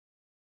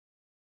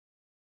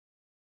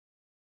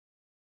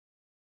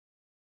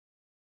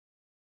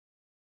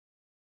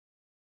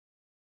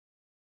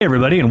Hey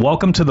everybody, and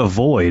welcome to The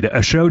Void,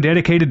 a show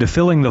dedicated to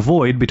filling the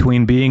void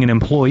between being an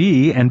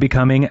employee and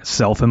becoming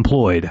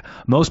self-employed.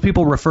 Most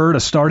people refer to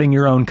starting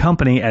your own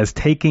company as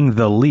taking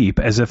the leap,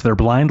 as if they're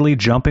blindly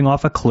jumping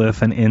off a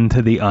cliff and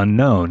into the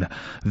unknown.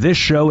 This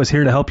show is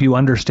here to help you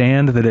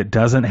understand that it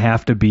doesn't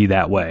have to be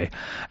that way.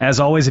 As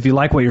always, if you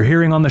like what you're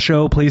hearing on the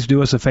show, please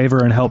do us a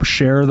favor and help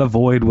share The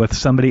Void with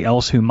somebody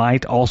else who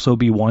might also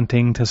be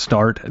wanting to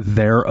start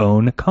their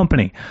own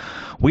company.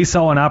 We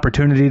saw an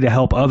opportunity to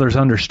help others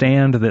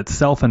understand that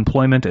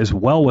self-employment is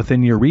well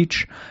within your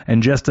reach,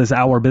 and just as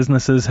our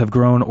businesses have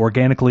grown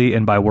organically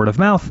and by word of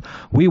mouth,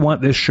 we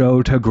want this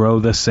show to grow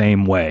the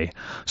same way.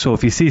 So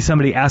if you see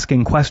somebody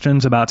asking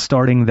questions about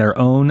starting their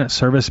own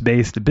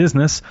service-based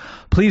business,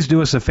 please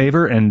do us a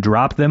favor and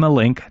drop them a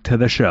link to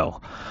the show.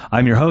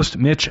 I'm your host,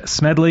 Mitch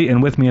Smedley,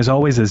 and with me as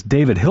always is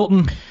David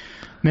Hilton.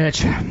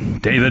 Mitch.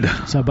 David.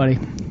 What's up, buddy?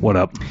 What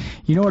up?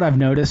 You know what I've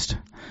noticed?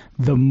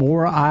 The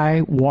more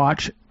I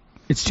watch...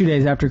 It's 2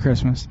 days after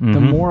Christmas. Mm-hmm. The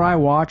more I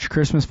watch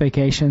Christmas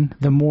Vacation,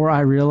 the more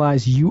I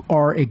realize you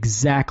are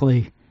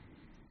exactly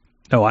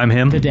Oh, I'm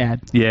him? the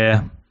dad.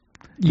 Yeah.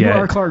 You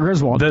are Clark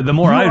Griswold. The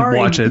more I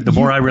watch it, the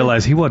more I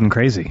realize he wasn't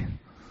crazy.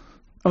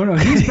 Oh, no,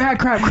 he's bad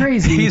crap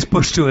crazy. He's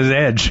pushed to his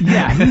edge.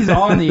 Yeah, he's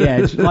on the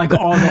edge, like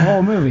on the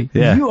whole movie.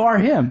 Yeah. You are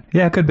him.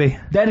 Yeah, it could be.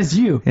 That is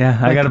you. Yeah,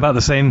 I got about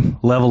the same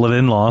level of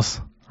in-laws,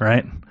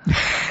 right?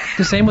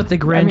 The same with the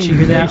Grinch. I mean, you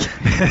hear that?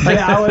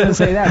 Yeah, I wouldn't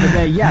say that,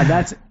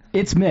 but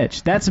it's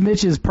Mitch. That's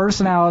Mitch's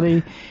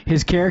personality,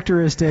 his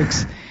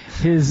characteristics,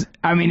 it's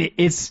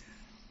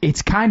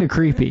kind of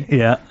creepy.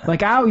 Yeah.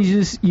 Like, I always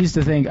just used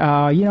to think,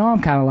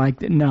 I'm kind of like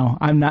that. No,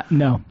 I'm not.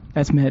 No,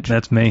 that's Mitch.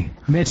 That's me.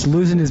 Mitch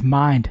losing his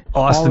mind.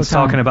 Austin's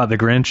talking about the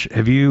Grinch.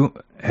 Have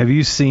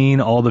you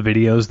seen all the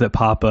videos that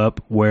pop up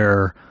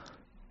where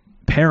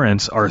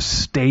parents are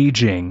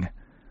staging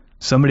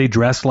somebody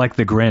dressed like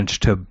the Grinch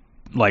to,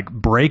 like,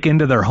 break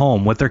into their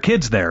home with their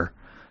kids there?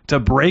 To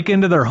break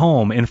into their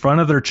home in front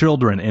of their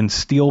children and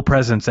steal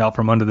presents out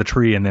from under the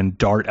tree and then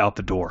dart out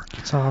the door.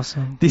 It's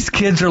awesome. These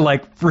kids are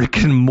like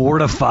freaking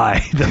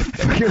mortified.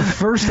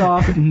 First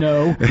off,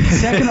 no.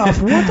 Second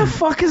off, what the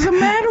fuck is the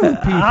matter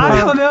with people? I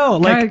don't know.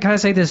 Can I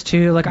say this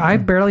too? Like, I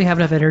barely have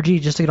enough energy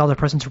just to get all the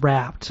presents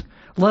wrapped.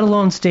 Let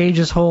alone stage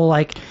this whole,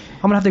 like,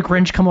 I'm going to have the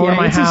Grinch come over to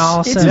my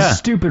house. It's a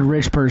stupid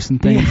rich person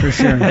thing for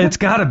sure. It's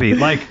got to be.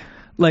 Like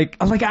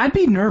I'd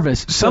be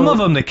nervous. Some of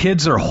them, the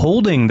kids are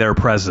holding their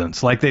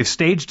presents. Like, they've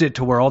staged it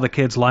to where all the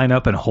kids line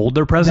up and hold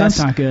their presents.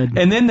 That's not good.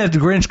 And then the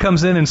Grinch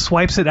comes in and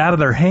swipes it out of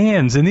their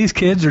hands, and these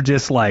kids are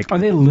just like, are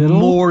they little?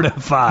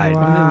 Mortified.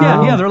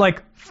 Wow. Yeah, they're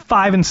like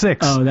 5 and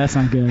 6. Oh, that's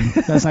not good.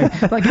 That's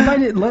not like, if I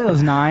did,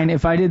 Layla's 9.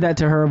 If I did that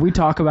to her, we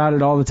talk about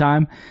it all the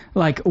time.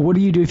 Like, what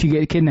do you do if you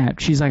get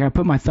kidnapped? She's like, I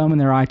put my thumb in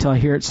their eye till I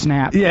hear it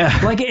snap. Yeah.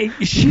 Like,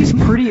 she's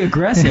pretty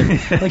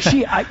aggressive. Like,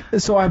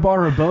 so I bought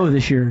her a bow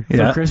this year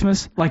for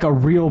Christmas, like a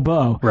real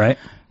bow. Right.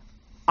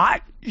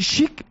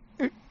 She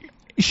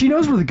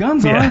knows where the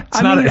guns are. Yeah,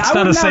 it's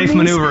not a safe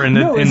maneuver in the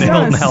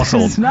Hilton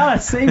household. It's not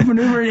a safe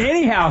maneuver in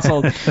any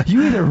household.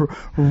 You either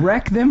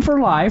wreck them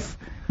for life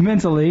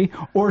mentally,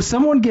 or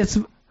someone gets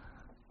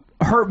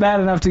hurt bad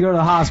enough to go to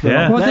the hospital.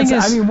 Yeah. Well, the thing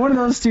is, one of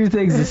those two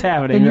things is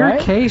happening. In your right?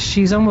 case,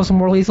 she's almost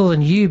more lethal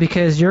than you,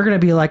 because you're going to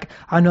be like,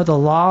 I know the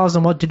laws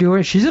and what to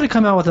do. She's going to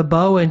come out with a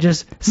bow and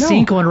just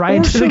sink one right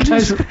into the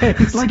guy's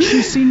face. Like,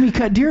 she's seen me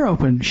cut deer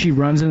open. She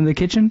runs into the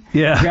kitchen,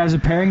 grabs a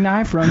paring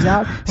knife, runs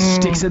out,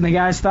 sticks it in the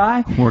guy's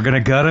thigh. We're going to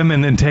gut him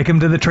and then take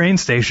him to the train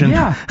station.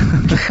 Yeah.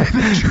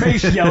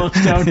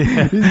 Yellowstone.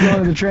 Yeah. He's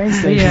going to the train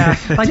station. Yeah.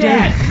 Like,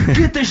 Dad,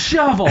 get the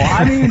shovel.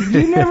 I mean,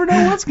 you never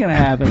know what's going to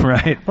happen.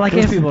 Right. Like,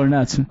 Those people are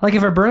nuts. Like,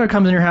 if a burglar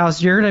comes in your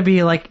house, you're going to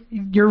be like,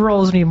 your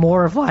role is going to be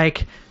more of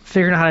like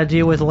figuring out how to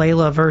deal with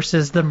Layla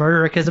versus the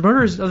murderer, because the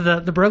murderer's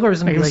the burglar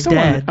is going to be like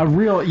dead.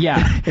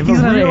 If He's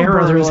a not an real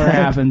arrow through his burglar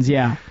head. happens,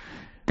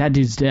 that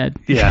dude's dead.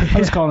 Yeah. I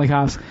was calling the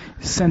cops.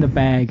 Send a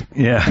bag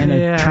Yeah. and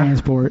a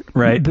transport.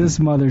 Right. This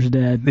mother's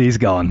dead. He's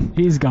gone.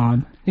 He's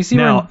gone. You see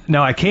Now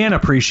I can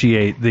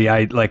appreciate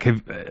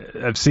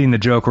I've seen the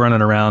joke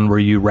running around where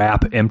you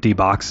wrap empty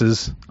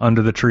boxes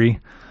under the tree,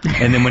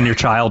 and then when your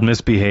child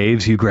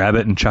misbehaves, you grab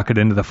it and chuck it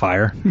into the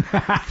fire,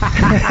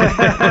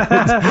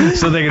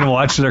 so they can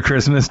watch their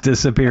Christmas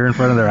disappear in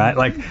front of their eye.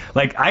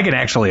 Like I can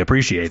actually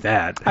appreciate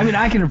that. I mean,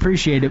 I can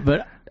appreciate it,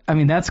 but I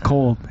mean, that's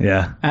cold.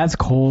 Yeah. That's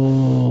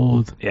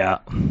cold. Yeah.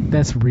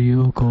 That's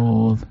real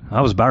cold.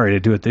 I was about ready to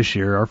do it this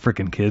year. Our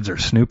freaking kids are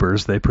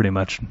snoopers. They pretty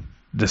much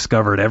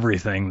discovered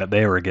everything that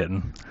they were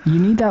getting. You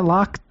need that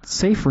locked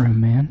safe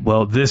room, man.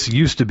 Well, this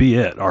used to be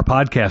it. Our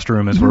podcast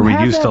room is where we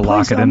used to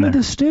lock it in there.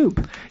 The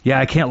stoop. Yeah,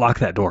 I can't lock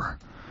that door.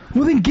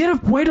 Well, then get a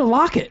way to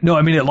lock it. No,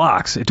 I mean, it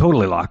locks. It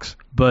totally locks.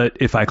 But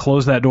if I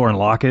close that door and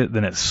lock it,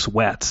 then it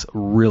sweats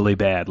really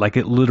bad. Like,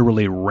 it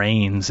literally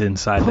rains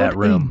inside that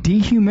room. Put a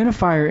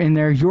dehumidifier in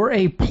there. You're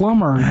a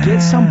plumber. Get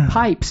some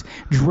pipes.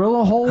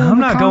 Drill a hole in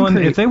the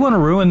concrete. If they want to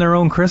ruin their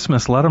own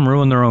Christmas, let them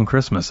ruin their own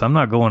Christmas. I'm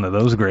not going to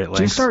those great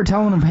lengths. Just start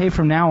telling them, hey,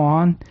 from now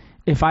on,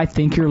 if I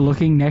think you're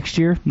looking next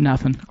year,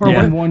 nothing. Or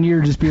Yeah. in 1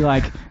 year, just be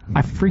like,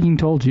 I freaking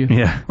told you.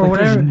 Yeah. Or Like,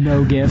 there's whatever.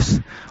 no gifts.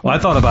 Well, I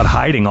thought about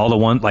hiding all the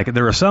ones. Like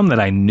there were some that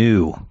I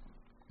knew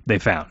they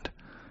found,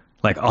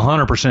 like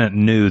 100%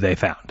 knew they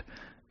found.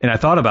 And I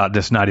thought about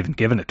just not even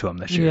giving it to them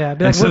this year. Yeah,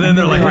 be And like, so what- then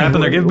they're like what-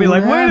 wrapping their gift, be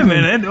like, what wait a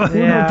happened? minute.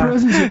 Yeah. No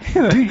presents.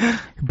 Dude,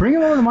 bring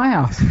them over to my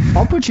house.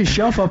 I'll put your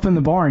shelf up in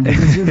the barn.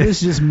 This is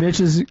just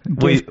Mitch's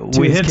We gift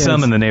to his hid kids.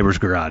 some in the neighbor's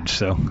garage,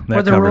 so that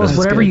Or the covered rules, us.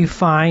 whatever good. you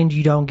find,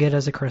 you don't get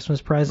as a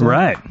Christmas present.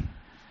 Right.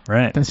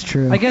 Right. That's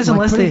true. I guess Like,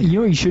 unless put they- you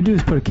know what you should do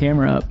is put a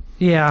camera up.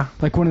 Yeah.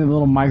 Like one of the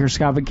little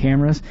microscopic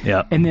cameras.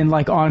 Yeah. And then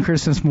like on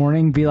Christmas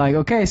morning, be like,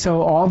 okay,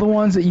 so all the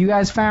ones that you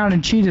guys found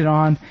and cheated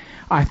on,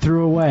 I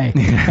threw away.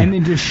 And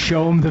then just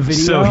show them the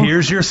video. So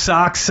here's your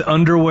socks,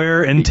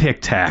 underwear, and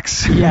Tic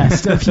Tacs. Yeah,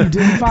 stuff you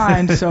didn't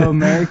find. So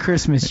Merry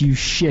Christmas, you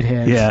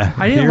shitheads. Yeah.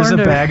 I didn't Here's a learn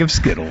to- bag of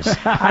Skittles.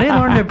 I didn't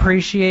learn to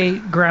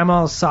appreciate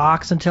grandma's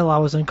socks until I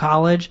was in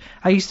college.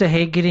 I used to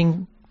hate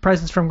getting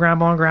presents from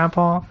grandma and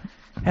grandpa.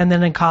 And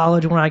then in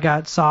college when I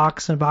got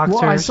socks and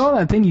boxers. Well, I saw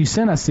that thing you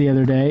sent us the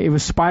other day. It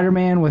was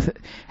Spider-Man with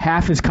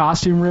half his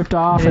costume ripped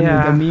off, and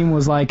Yeah. the meme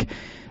was like,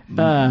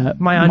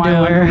 my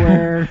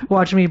underwear.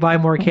 Watching me buy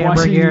more camera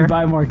watching gear. you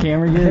buy more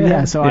camera gear.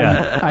 Yeah, so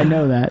Yeah. I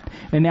know that,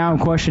 and now I'm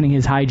questioning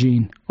his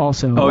hygiene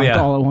also. Oh, like, yeah.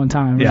 all at one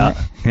time. Yeah. Right?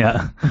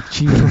 Yeah.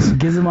 Jesus,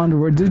 gives them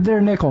underwear. Dude, they're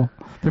a nickel.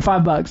 They're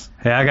 $5.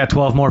 Hey, I got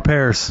 12 more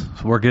pairs. So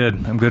we're good.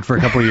 I'm good for a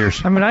couple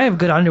years. I mean, I have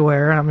good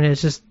underwear. I mean,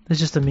 it's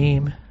just a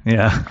meme.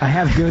 Yeah. I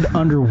have good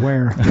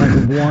underwear,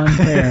 like one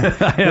pair.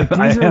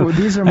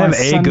 These are I my have a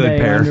Sunday good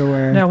pair.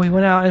 underwear. No, we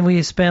went out and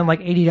we spent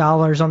like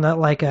 $80 on that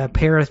like a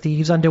pair of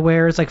thieves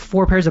underwear. It's like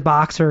 4 pairs of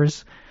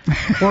boxers,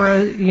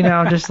 or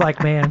just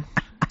like man.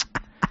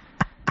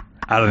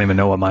 I don't even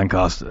know what mine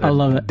cost. I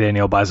love it.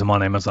 Danielle buys them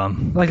on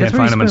Amazon. Like, Can't that's where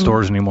find you them in spend-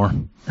 stores anymore.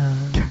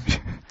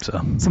 So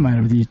What's the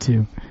matter with you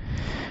two?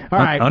 All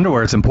right.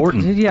 underwear, it's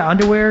important. Yeah,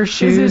 underwear,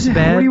 shoes, What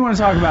bed. do you want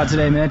to talk about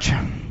today, Mitch?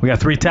 We got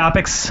 3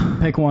 topics.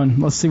 Pick one.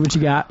 Let's see what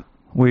you got.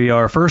 We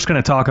are first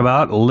going to talk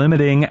about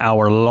limiting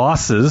our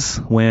losses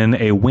when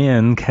a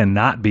win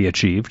cannot be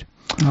achieved.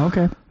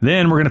 Okay.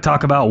 Then we're going to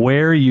talk about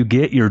where you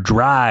get your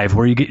drive,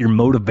 where you get your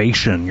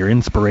motivation, your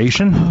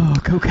inspiration. Oh,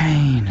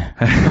 cocaine.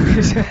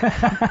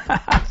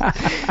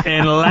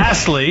 And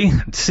lastly,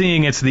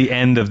 seeing it's the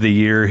end of the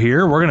year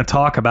here, we're going to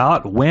talk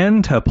about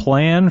when to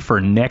plan for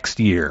next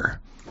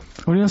year.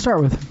 What are you going to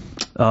start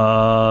with?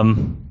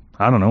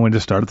 I don't know. We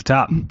just start at the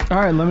top. All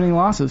right, limiting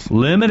losses.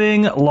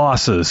 Limiting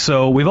losses.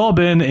 So we've all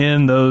been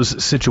in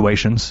those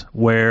situations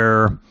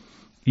where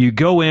you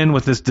go in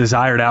with this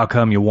desired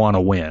outcome, you want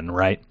to win,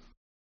 right?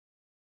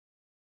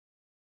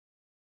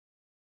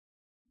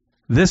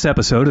 This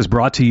episode is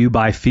brought to you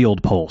by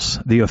Field Pulse,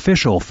 the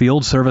official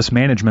field service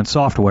management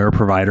software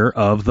provider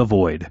of The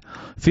Void.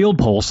 Field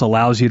Pulse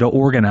allows you to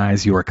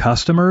organize your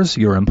customers,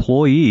 your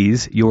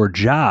employees, your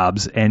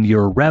jobs, and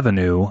your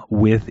revenue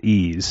with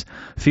ease.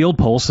 Field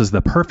Pulse is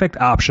the perfect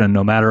option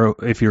no matter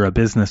if you're a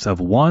business of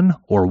 1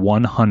 or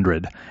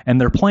 100, and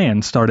their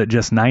plans start at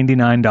just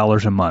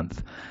 $99 a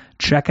month.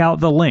 Check out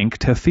the link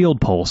to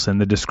Field Pulse in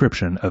the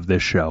description of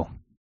this show.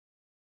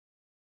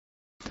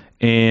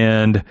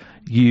 And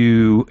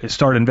you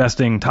start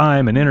investing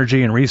time and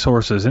energy and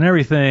resources and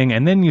everything,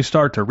 and then you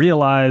start to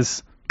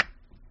realize,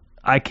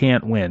 I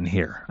can't win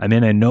here. I'm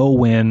in a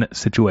no-win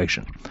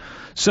situation.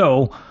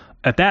 So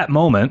at that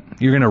moment,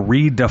 you're going to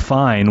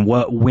redefine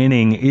what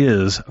winning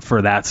is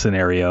for that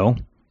scenario.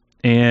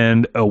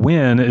 And a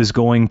win is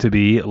going to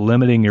be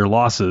limiting your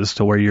losses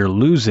to where you're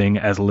losing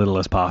as little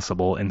as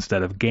possible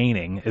instead of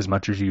gaining as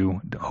much as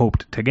you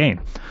hoped to gain.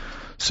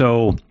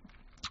 So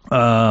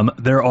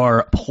there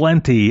are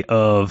plenty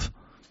of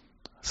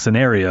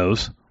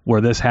scenarios where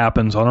this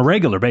happens on a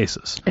regular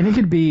basis. And it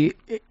could be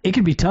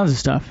tons of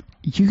stuff.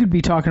 You could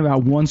be talking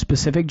about one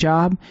specific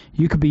job.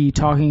 You could be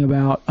talking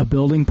about a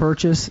building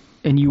purchase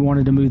and you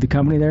wanted to move the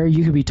company there.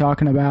 You could be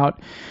talking about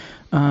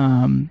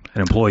An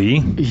employee.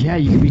 yeah,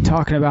 you could be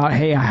talking about,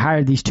 hey, I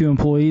hired these 2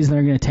 employees and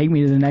they're going to take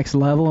me to the next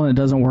level and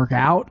it doesn't work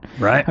out.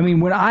 Right. I mean,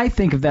 when I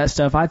think of that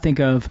stuff, I think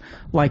of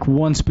like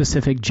one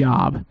specific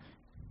job.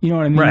 You know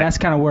what I mean? Right. That's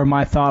kind of where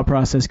my thought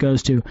process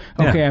goes to.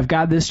 Okay, Yeah. I've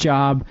got this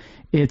job.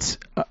 It's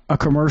a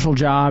commercial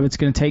job. It's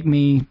going to take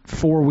me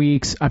 4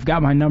 weeks. I've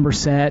got my number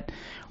set.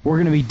 We're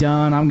going to be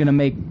done. I'm going to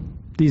make,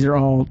 these are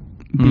all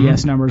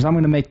BS numbers. I'm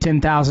going to make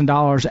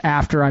 $10,000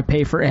 after I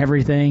pay for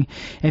everything.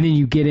 And then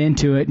you get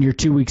into it and you're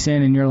 2 weeks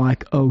in and you're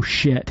like, oh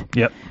shit.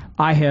 Yep.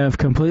 I have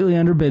completely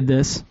underbid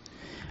this.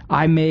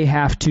 I may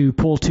have to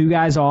pull 2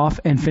 guys off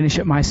and finish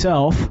it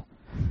myself.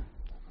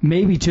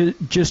 Maybe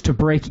just to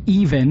break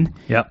even.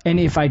 Yep. And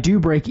if I do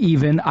break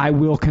even, I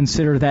will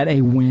consider that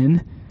a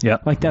win.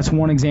 Yep. Like that's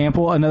one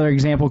example. Another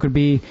example could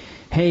be,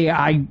 hey,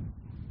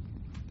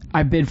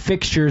 I bid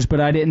fixtures, but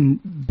I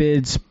didn't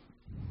bid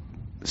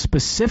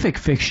specific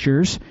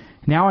fixtures.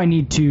 Now I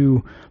need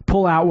to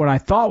pull out what I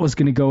thought was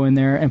going to go in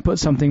there and put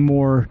something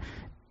more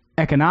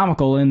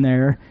economical in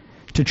there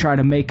to try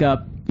to make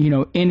up,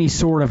 any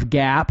sort of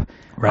gap,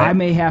 Right. I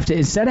may have to,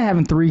 instead of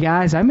having 3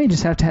 guys, I may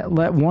just have to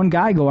let one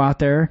guy go out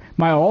there,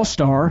 my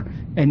all-star,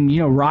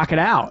 and rock it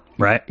out.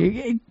 Right.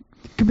 It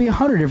could be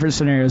 100 different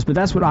scenarios, but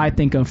that's what I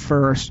think of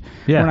first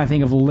Yeah. when I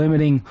think of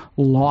limiting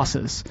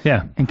losses.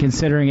 Yeah. And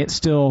considering it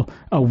still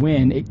a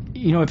win.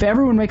 If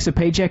everyone makes a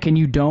paycheck and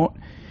you don't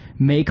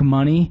make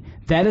money,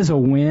 that is a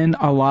win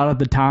a lot of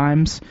the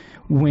times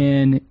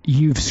when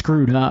you've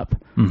screwed up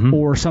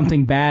or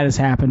something bad has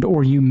happened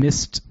or you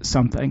missed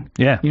something.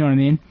 Yeah. You know what I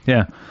mean?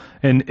 Yeah.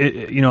 And,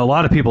 a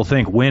lot of people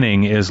think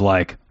winning is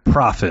like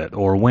profit,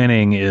 or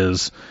winning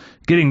is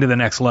getting to the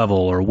next level,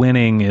 or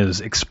winning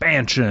is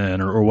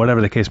expansion, or whatever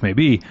the case may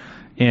be.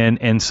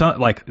 And so,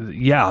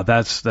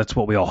 that's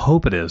what we all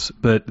hope it is.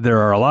 But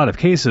there are a lot of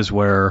cases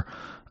where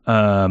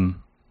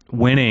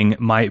winning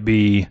might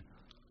be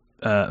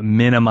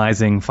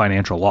minimizing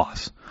financial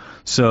loss.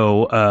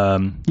 So,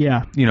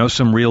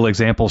 some real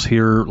examples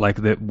here, like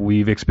that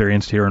we've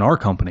experienced here in our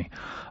company.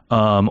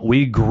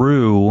 We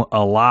grew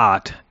a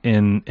lot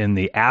in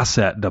the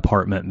asset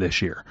department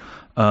this year,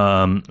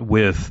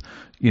 with,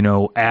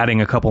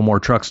 adding a couple more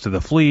trucks to the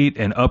fleet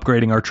and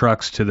upgrading our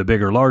trucks to the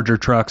bigger, larger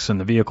trucks, and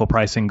the vehicle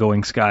pricing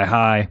going sky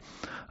high.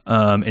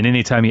 And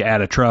anytime you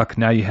add a truck,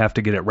 now you have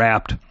to get it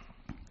wrapped,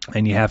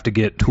 and you have to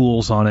get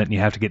tools on it, and you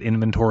have to get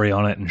inventory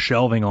on it, and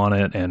shelving on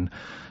it, and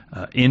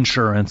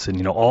insurance,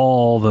 and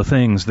all the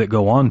things that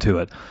go on to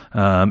it.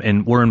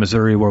 And we're in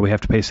Missouri, where we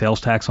have to pay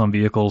sales tax on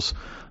vehicles,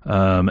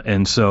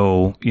 and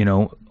so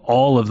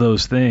all of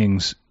those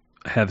things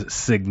have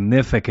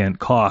significant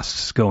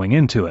costs going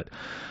into it.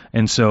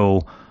 And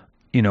so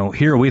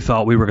here we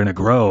thought we were going to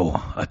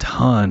grow a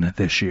ton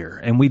this year,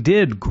 and we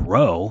did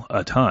grow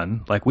a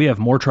ton. Like, we have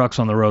more trucks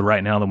on the road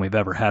right now than we've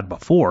ever had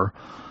before.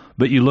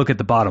 But you look at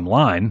the bottom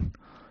line,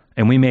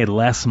 and we made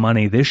less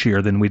money this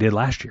year than we did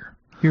last year.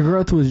 Your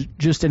growth was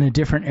just in a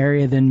different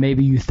area than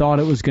maybe you thought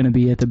it was going to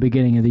be at the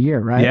beginning of the year,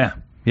 right?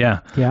 Yeah.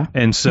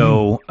 And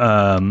so...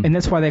 and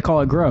that's why they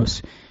call it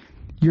gross.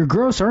 Your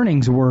gross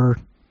earnings were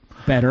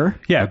better.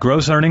 Yeah,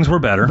 gross earnings were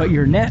better. But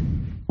your net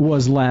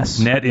was less.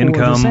 Net income,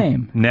 income, or the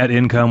same. Net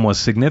income was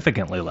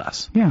significantly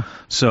less. Yeah.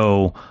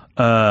 So,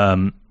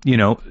 on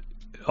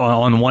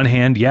one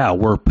hand,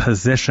 we're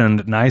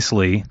positioned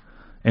nicely,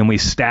 and we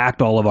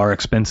stacked all of our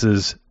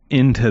expenses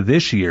into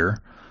this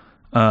year.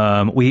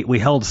 We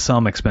held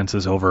some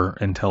expenses over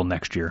until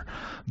next year,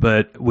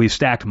 but we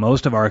stacked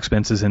most of our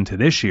expenses into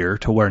this year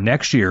to where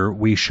next year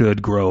we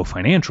should grow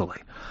financially.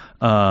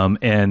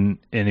 And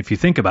if you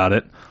think about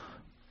it,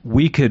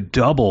 we could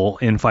double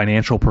in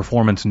financial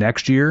performance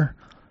next year,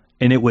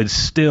 and it would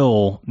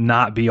still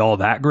not be all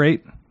that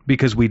great,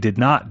 because we did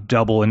not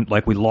double, and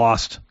we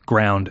lost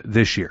ground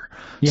this year.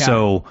 Yeah.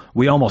 So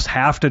we almost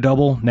have to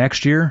double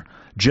next year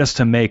just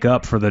to make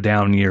up for the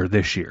down year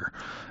this year.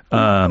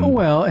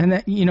 Well, and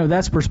that,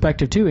 that's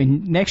perspective too.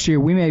 And next year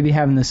we may be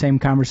having the same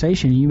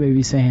conversation. You may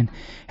be saying,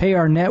 "Hey,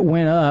 our net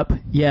went up."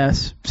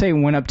 Yes, say it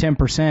went up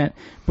 10%,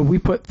 but we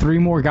put 3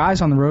 more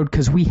guys on the road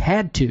because we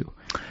had to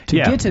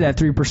get to that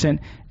 3%.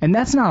 And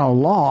that's not a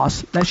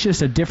loss. That's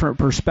just a different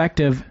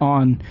perspective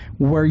on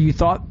where you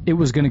thought it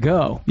was going to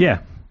go. Yeah.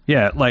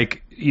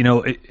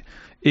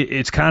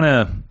 It's kind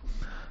of,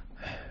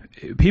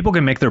 people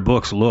can make their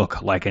books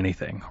look like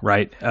anything,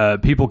 right?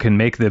 People can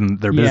make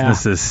their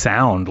businesses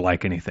sound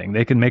like anything.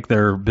 They can make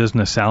their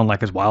business sound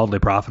like it's wildly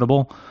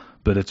profitable,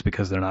 but it's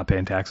because they're not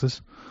paying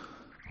taxes,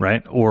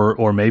 right?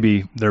 Or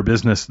maybe their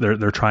business,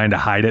 they're trying to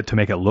hide it to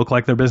make it look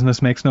like their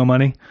business makes no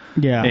money.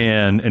 Yeah.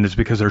 And it's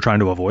because they're trying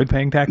to avoid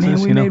paying taxes.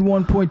 Man, we made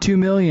 $1.2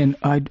 million.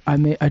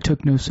 I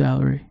took no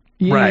salary.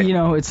 Yeah, right.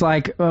 It's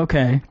like,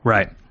 okay.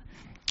 Right.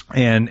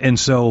 And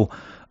so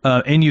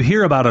and you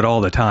hear about it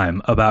all the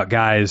time about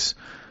guys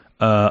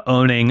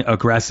owning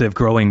aggressive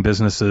growing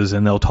businesses,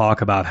 and they'll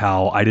talk about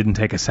how I didn't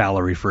take a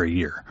salary for a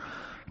year.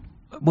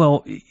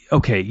 Well,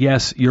 okay,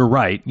 yes, you're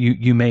right.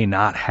 You may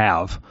not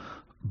have,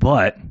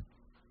 but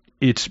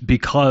it's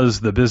because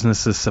the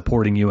business is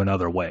supporting you in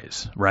other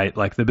ways, right?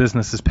 Like, the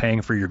business is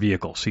paying for your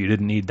vehicle, so you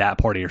didn't need that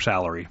part of your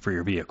salary for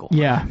your vehicle.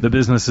 Yeah. The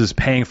business is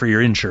paying for your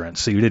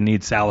insurance, so you didn't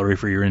need salary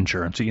for your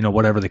insurance,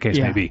 whatever the case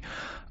may be.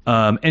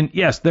 And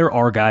yes, there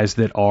are guys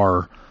that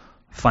are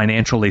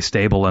financially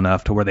stable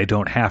enough to where they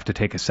don't have to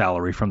take a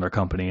salary from their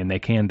company, and they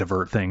can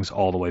divert things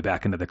all the way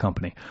back into the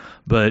company.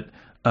 But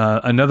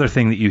another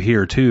thing that you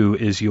hear too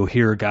is you'll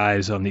hear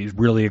guys on these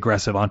really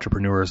aggressive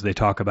entrepreneurs, they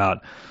talk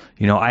about,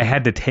 I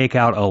had to take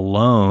out a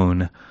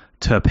loan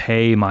to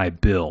pay my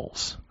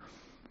bills.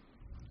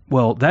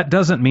 Well, that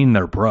doesn't mean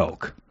they're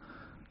broke.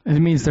 It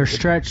means they're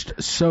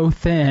stretched so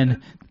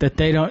thin that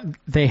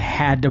they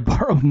had to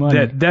borrow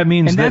money. That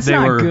means and that that's they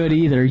not were good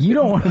either. You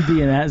don't want to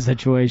be in that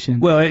situation.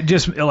 Well, it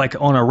just, like,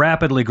 on a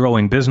rapidly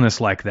growing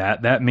business like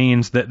that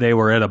means that they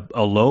were at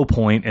a low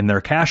point in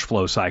their cash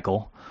flow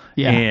cycle.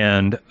 Yeah.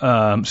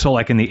 And so,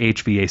 like in the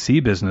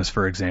HVAC business,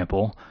 for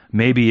example,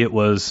 maybe it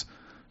was,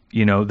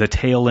 the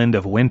tail end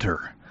of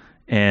winter,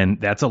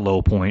 and that's a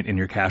low point in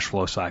your cash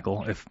flow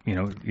cycle. If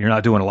you're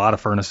not doing a lot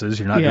of furnaces,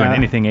 you're not doing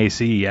anything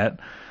AC yet.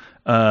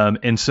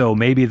 And so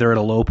maybe they're at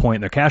a low point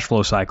in their cash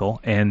flow cycle,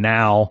 and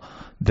now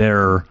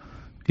they're,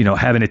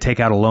 having to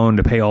take out a loan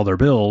to pay all their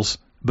bills.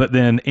 But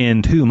then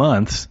in 2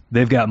 months,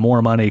 they've got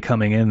more money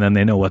coming in than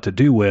they know what to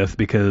do with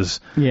because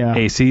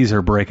ACs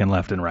are breaking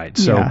left and right.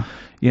 So,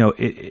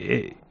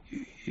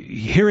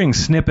 hearing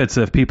snippets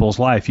of people's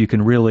life, you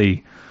can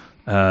really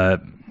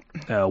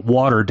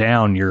water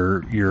down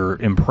your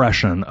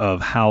impression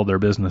of how their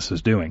business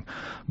is doing.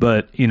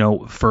 But,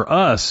 for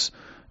us,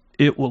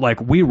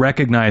 we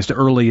recognized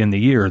early in the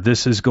year,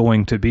 this is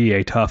going to be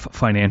a tough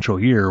financial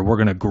year. We're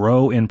going to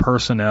grow in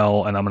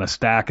personnel, and I'm going to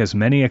stack as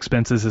many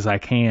expenses as I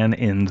can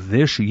in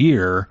this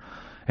year,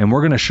 and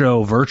we're going to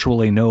show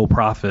virtually no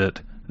profit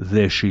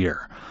this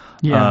year.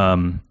 Yeah.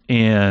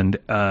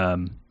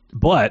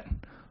 But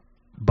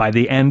by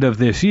the end of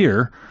this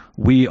year,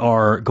 we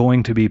are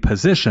going to be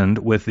positioned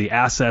with the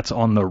assets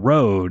on the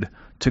road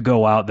to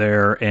go out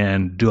there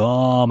and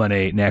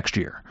dominate next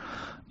year.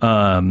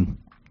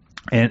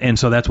 And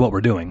so that's what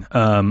we're doing.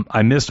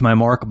 I missed my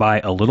mark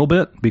by a little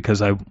bit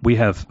because we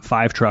have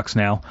 5 trucks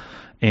now,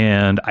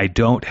 and I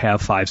don't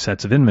have 5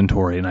 sets of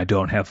inventory, and I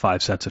don't have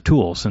 5 sets of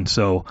tools. And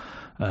so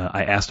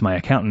I asked my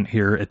accountant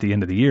here at the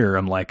end of the year,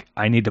 I'm like,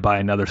 I need to buy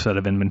another set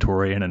of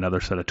inventory and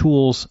another set of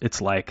tools. It's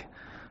like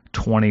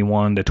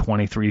 $21,000 to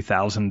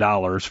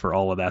 $23,000 for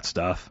all of that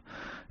stuff.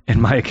 And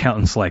my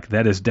accountant's like,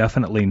 that is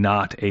definitely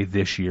not a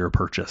this year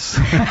purchase.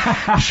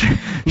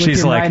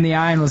 She's like, right in the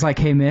eye and was like,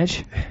 hey,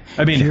 Mitch,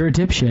 you're a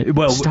dipshit.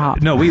 Well,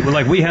 stop. No,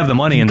 we have the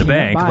money in the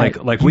bank.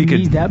 We could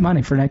need that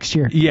money for next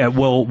year. Yeah.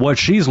 Well, what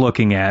she's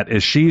looking at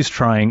is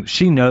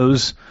she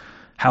knows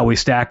how we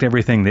stacked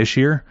everything this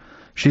year.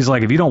 She's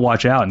like, if you don't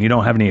watch out and you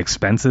don't have any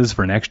expenses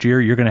for next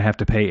year, you're going to have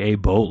to pay a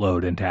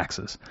boatload in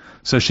taxes.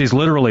 So she's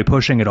literally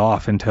pushing it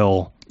off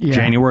until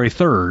January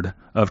 3rd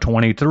of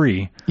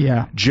 23.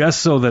 Yeah.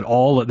 Just so that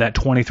all of that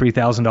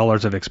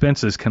 $23,000 of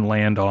expenses can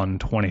land on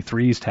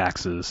 23's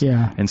taxes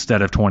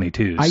instead of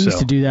 22's. I used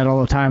to do that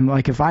all the time.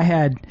 Like if I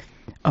had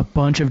a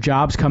bunch of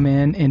jobs come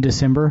in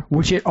December,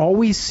 which it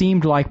always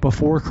seemed like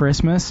before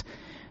Christmas,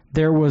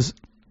 there was,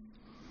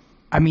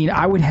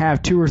 I would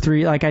have 2 or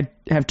 3, I'd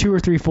have 2 or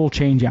 3 full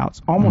change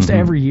outs almost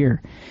every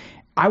year.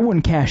 I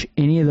wouldn't cash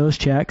any of those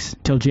checks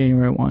till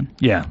January 1.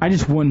 Yeah. I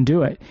just wouldn't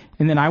do it.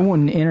 And then I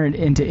wouldn't enter it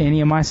into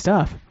any of my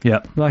stuff.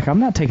 Yep. Like, I'm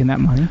not taking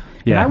that money.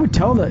 Yeah. And I would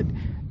tell that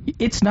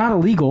it's not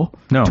illegal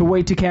to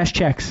wait to cash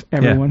checks,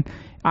 everyone. Yeah.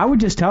 I would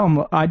just tell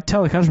them, I'd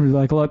tell the customers,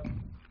 like, look,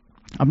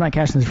 I'm not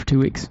cashing this for 2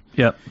 weeks.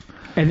 Yep.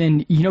 And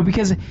then,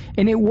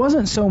 and it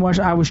wasn't so much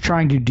I was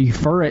trying to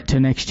defer it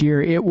to next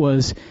year. It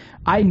was,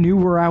 I knew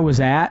where I was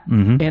at,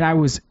 and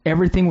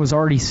everything was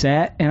already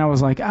set, and I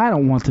was like, I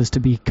don't want this to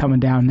be coming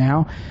down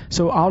now,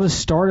 so I'll just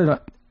start it,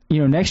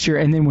 next year.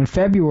 And then when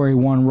February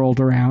 1 rolled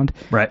around,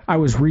 I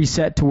was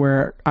reset to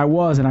where I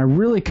was, and I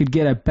really could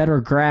get a better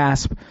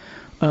grasp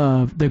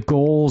of the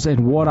goals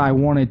and what I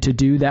wanted to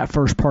do that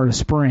first part of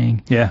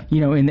spring. Yeah.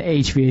 In the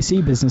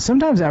HVAC business,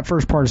 sometimes that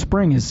first part of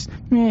spring is,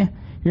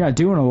 you're not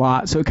doing a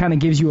lot, so it kind of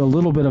gives you a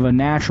little bit of a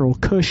natural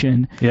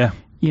cushion. Yeah.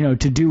 To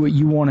do what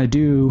you want to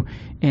do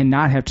and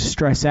not have to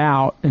stress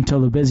out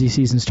until the busy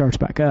season starts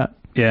back up.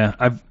 Yeah,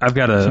 I've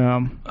got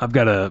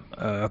a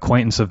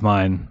acquaintance of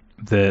mine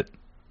that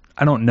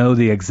I don't know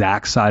the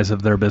exact size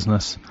of their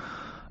business.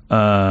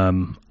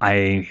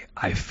 I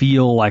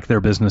feel like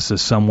their business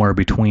is somewhere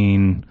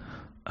between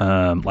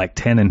like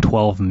 $10 and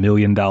 $12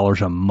 million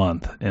a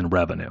month in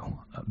revenue.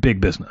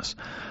 Big business,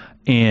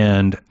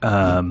 and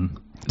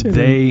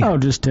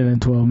just 10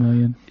 and 12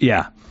 million.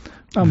 Yeah.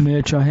 I'm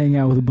Mitch. I hang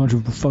out with a bunch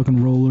of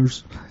fucking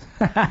rollers.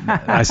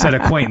 I said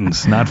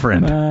acquaintance, not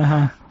friend.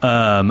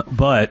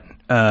 But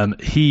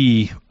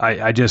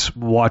I just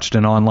watched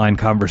an online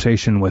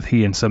conversation with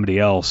he and somebody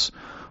else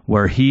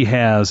where he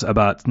has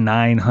about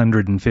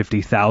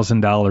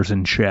 $950,000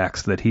 in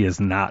checks that he is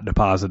not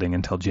depositing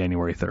until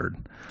January 3rd.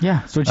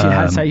 Yeah, so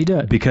that's how you do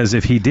it. Because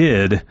if he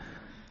did,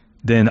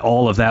 then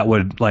all of that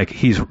would,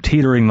 he's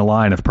teetering the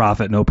line of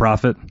profit, no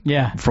profit.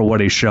 Yeah. For what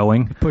he's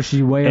showing. Pushes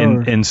you way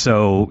over. And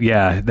so,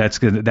 that's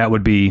good. That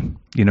would be,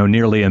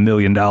 nearly $1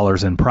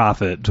 million in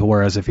profit.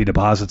 Whereas if he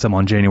deposits them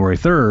on January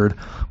 3rd,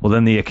 well,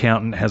 then the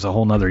accountant has a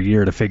whole nother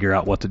year to figure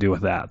out what to do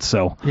with that.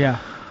 So,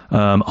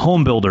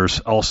 home builders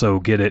also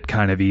get it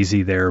kind of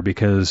easy there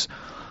because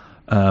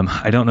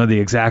I don't know the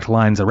exact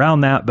lines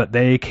around that, but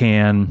they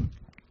can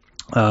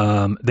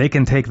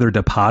take their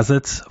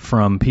deposits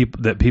from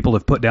people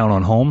have put down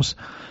on homes,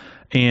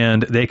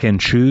 and they can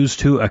choose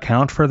to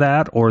account for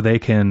that, or they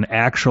can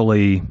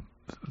actually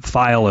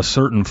file a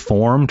certain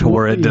form to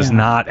where it does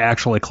not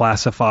actually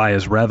classify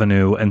as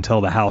revenue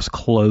until the house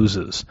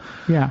closes.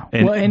 Yeah.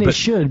 It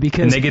should,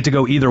 because... And they get to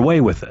go either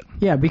way with it.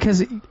 Yeah,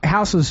 because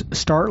houses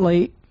start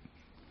late,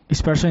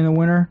 especially in the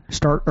winter,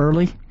 start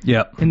early.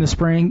 Yep. In the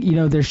spring,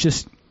 there's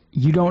just...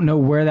 You don't know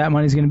where that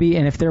money's going to be,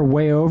 and if they're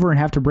way over and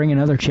have to bring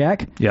another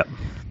check,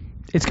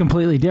 it's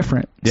completely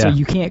different. Yeah. So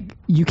you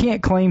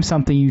can't claim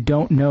something you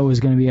don't know is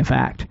going to be a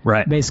fact.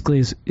 Right.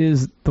 Basically,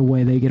 is the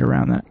way they get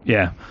around that.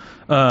 Yeah.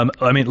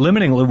 I mean,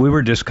 we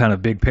were just kind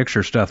of big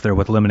picture stuff there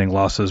with limiting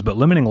losses, but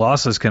limiting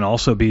losses can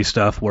also be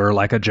stuff where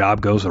like a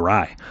job goes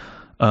awry.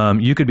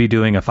 You could be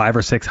doing a $500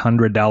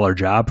 or $600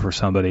 job for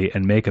somebody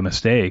and make a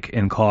mistake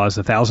and cause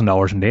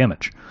 $1,000 in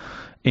damage.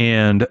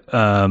 And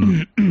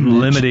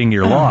limiting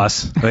your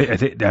loss, I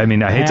hate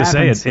to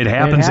say it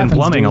happens in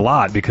plumbing a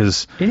lot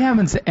because it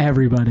happens to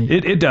everybody.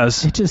 It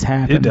does. It just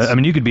happens. It does. I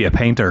mean, you could be a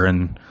painter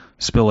and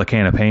spill a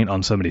can of paint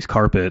on somebody's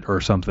carpet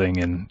or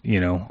something, and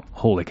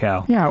holy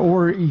cow. Yeah,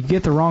 or you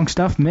get the wrong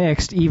stuff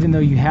mixed, even though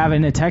you have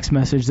in a text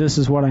message, this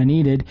is what I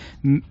needed,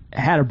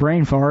 had a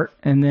brain fart,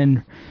 and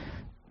then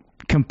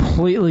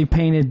completely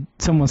painted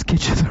someone's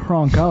kitchen the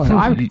wrong color.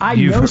 I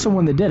know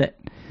someone that did it.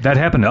 That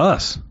happened to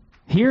us.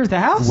 Here at the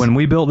house? When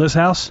we built this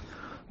house,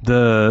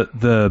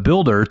 the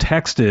builder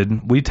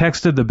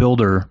texted the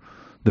builder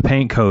the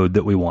paint code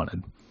that we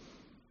wanted.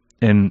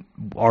 And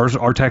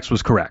our text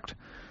was correct.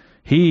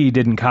 He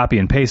didn't copy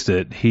and paste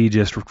it. He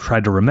just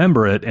tried to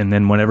remember it, and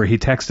then whenever he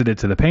texted it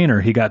to the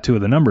painter, he got two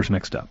of the numbers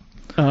mixed up.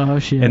 Oh,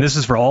 shit. And this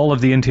is for all of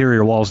the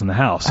interior walls in the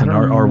house, and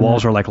our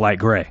walls are like light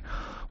gray.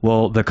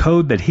 Well, the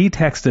code that he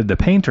texted the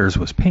painters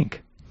was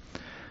pink,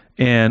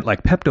 and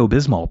like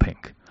Pepto-Bismol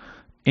pink.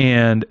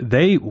 And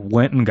they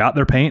went and got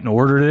their paint and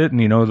ordered it,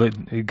 and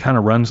it kind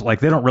of runs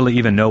like they don't really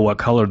even know what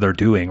color they're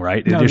doing,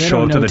 right? It just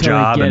shows up to the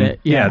job, and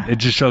it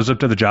just shows up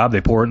to the job. They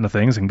pour it in the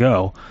things and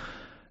go.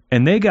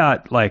 And they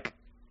got like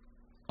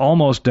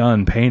almost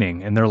done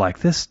painting, and they're like,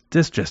 this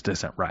just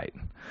isn't right.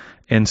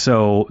 And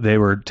so they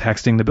were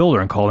texting the builder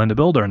and calling the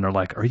builder, and they're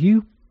like, are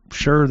you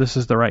sure this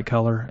is the right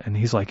color? And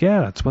he's like,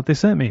 yeah, that's what they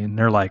sent me. And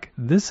they're like,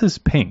 this is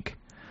pink.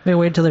 They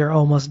wait till they're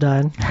almost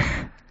done.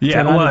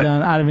 Yeah,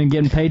 I'd have been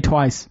getting paid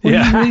twice.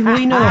 Yeah.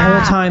 We know the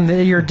whole time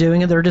that you're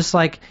doing it. They're just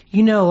like,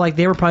 like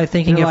they were probably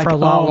thinking it for a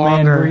lot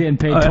longer. Man, we're getting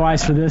paid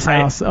twice for this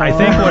house. I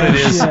think what it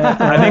is. Shit.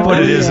 I think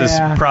what it is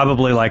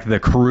probably like the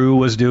crew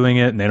was doing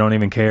it and they don't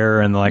even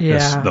care, and like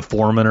the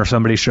foreman or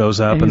somebody shows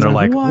up and they're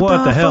like,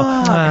 what the hell?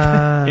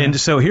 And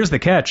so here's the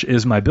catch: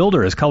 is my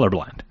builder is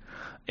colorblind,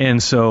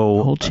 and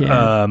so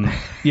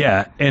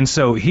and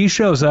so he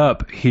shows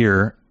up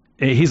here.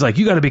 He's like,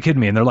 you got to be kidding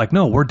me, and they're like,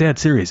 no, we're dead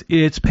serious.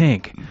 It's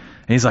pink.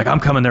 And he's like, I'm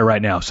coming there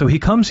right now. So he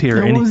comes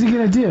here. And what is he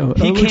going to do?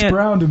 It looks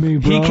brown to me,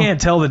 bro. He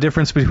can't tell the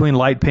difference between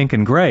light pink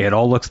and gray. It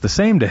all looks the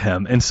same to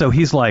him. And so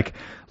he's like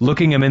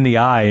looking him in the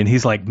eye, and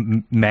he's like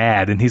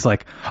mad. And he's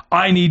like,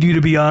 I need you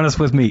to be honest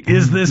with me.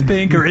 Is this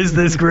pink or is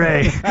this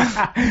gray?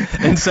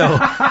 And so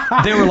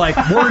they were like,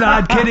 we're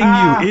not kidding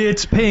you.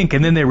 It's pink.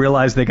 And then they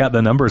realized they got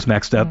the numbers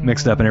mixed up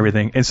and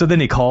everything. And so then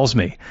he calls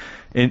me.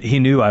 And he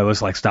knew I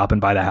was like stopping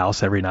by the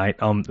house every night,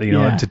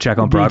 to check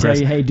on progress.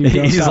 Hey, dude,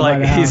 he's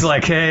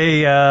like,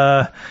 hey,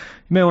 you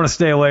may want to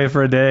stay away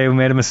for a day. We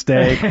made a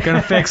mistake.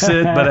 Gonna fix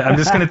it, but I'm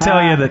just gonna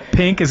tell you that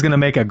pink is gonna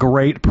make a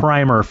great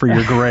primer for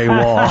your gray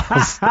walls.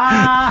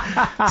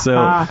 So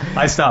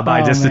I stopped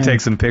by just to take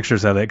some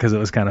pictures of it because it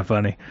was kind of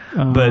funny.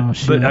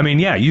 But I mean,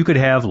 yeah, you could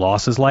have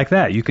losses like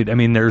that. You could, I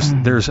mean,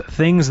 there's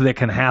things that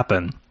can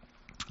happen,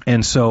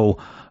 and so.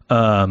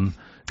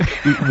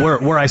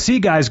 Where I see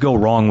guys go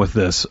wrong with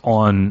this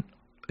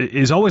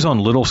is always on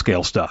little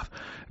scale stuff.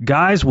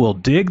 Guys will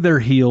dig their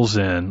heels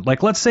in.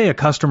 Like, let's say a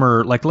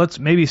customer, let's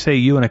maybe say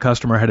you and a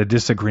customer had a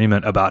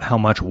disagreement about how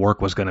much work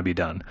was going to be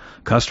done.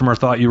 Customer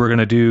thought you were going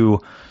to do,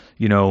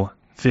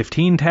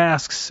 15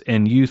 tasks,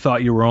 and you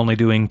thought you were only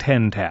doing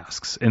 10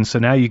 tasks. And so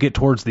now you get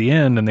towards the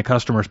end, and the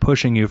customer's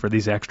pushing you for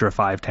these extra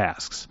 5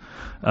 tasks,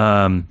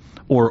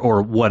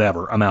 or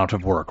whatever amount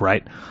of work,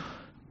 right?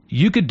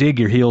 You could dig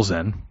your heels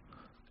in.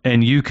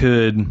 And you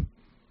could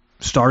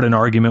start an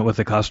argument with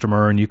the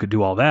customer, and you could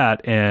do all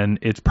that, and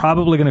it's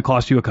probably going to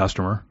cost you a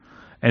customer,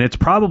 and it's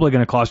probably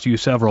going to cost you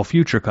several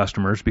future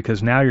customers,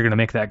 because now you're going to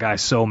make that guy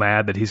so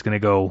mad that he's going to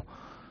go,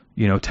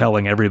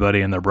 telling everybody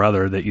and their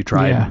brother that you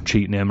tried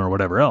cheating him or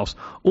whatever else.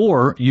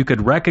 Or you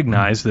could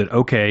recognize that,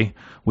 okay,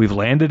 we've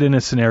landed in a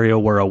scenario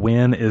where a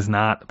win is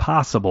not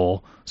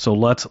possible, so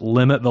let's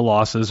limit the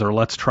losses, or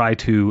let's try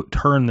to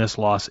turn this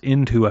loss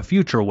into a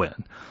future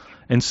win.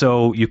 And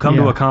so you come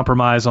to a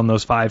compromise on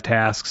those 5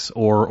 tasks,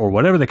 or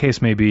whatever the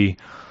case may be.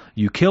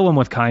 You kill them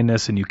with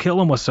kindness, and you kill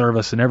them with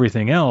service and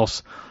everything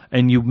else,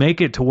 and you make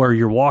it to where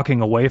you're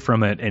walking away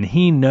from it, and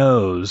he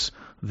knows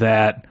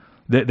that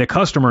the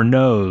customer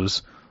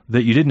knows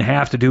that you didn't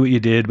have to do what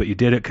you did, but you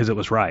did it because it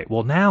was right.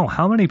 Well, now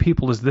how many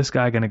people is this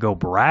guy going to go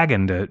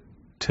bragging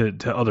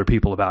to other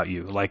people about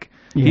you? Like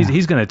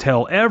he's going to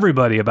tell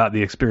everybody about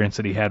the experience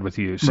that he had with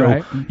you.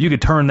 So you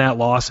could turn that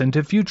loss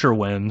into future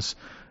wins.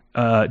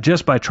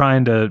 Just by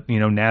trying to,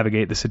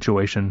 navigate the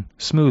situation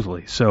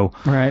smoothly. So,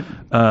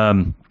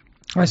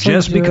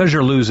 just because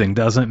you're losing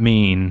doesn't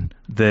mean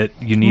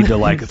that you need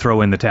to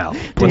throw in the towel.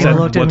 What's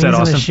that,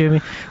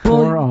 Austin?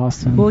 Poor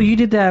Austin. Well, you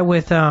did that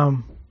with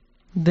the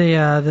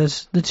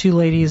 2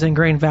 ladies in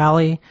Grain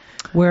Valley,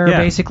 where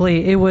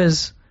basically it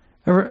was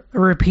a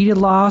repeated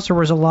loss, or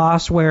was a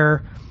loss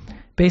where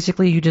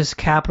basically you just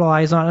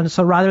capitalize on it.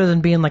 So rather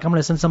than being like, I'm going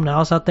to send someone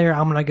else out there,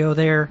 I'm going to go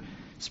there,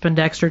 spend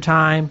extra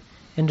time,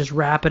 and just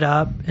wrap it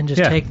up and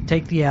just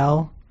take the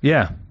L.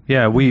 Yeah.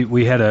 Yeah,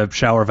 we had a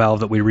shower valve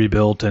that we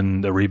rebuilt,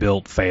 and the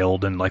rebuilt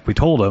failed, and like we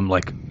told them,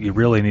 like, you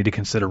really need to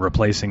consider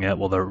replacing it.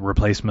 Well, the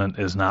replacement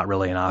is not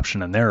really an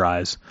option in their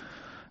eyes.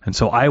 And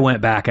so I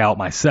went back out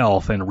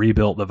myself and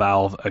rebuilt the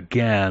valve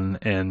again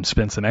and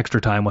spent some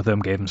extra time with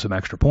them, gave them some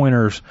extra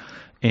pointers,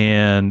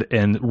 and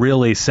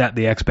really set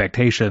the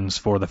expectations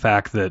for the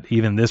fact that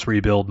even this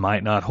rebuild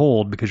might not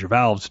hold because your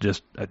valve's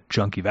just a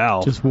junky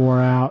valve. Just wore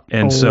out.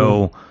 And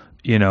so,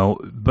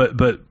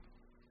 but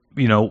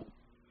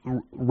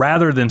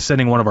rather than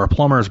sending one of our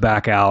plumbers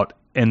back out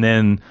and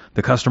then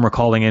the customer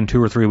calling in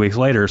 2 or 3 weeks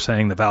later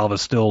saying the valve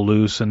is still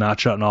loose and not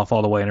shutting off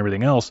all the way and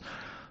everything else,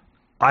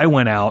 I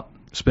went out,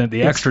 spent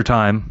the extra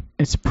time.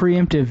 It's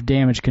preemptive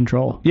damage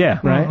control. Yeah.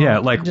 Right? Yeah.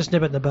 Like, just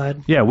nip it in the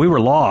bud. Yeah, we were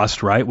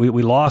lost, right?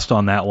 We lost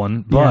on that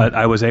one, but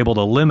I was able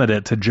to limit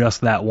it to just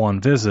that one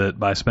visit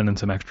by spending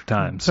some extra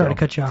time. Sorry to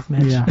cut you off,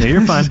 Mitch. Yeah. Yeah,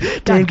 you're fine.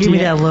 Dave, give me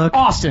that look.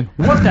 Austin,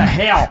 what the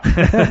hell?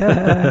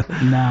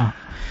 No.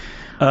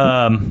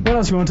 What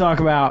else you want to talk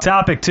about?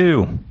 Topic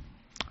 2.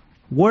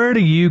 Where do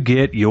you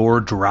get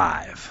your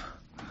drive?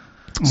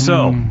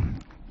 So,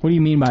 what do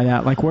you mean by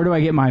that? Like, where do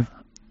I get my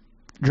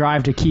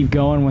drive to keep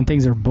going when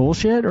things are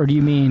bullshit? Or do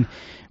you mean,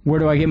 where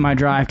do I get my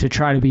drive to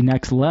try to be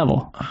next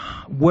level?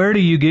 Where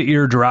do you get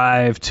your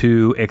drive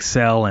to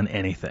excel in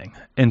anything?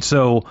 And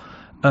so,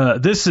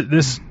 this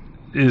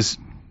is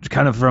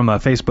kind of from a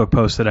Facebook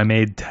post that I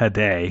made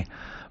today.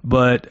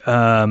 But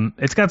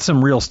it's got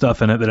some real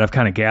stuff in it that I've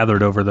kind of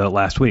gathered over the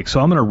last week. So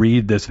I'm going to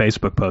read this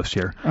Facebook post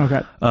here.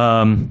 Okay.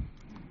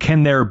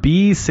 Can there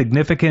be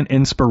significant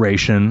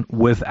inspiration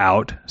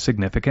without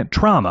significant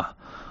trauma?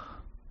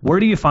 Where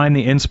do you find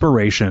the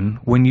inspiration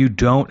when you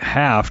don't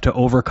have to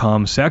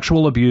overcome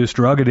sexual abuse,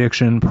 drug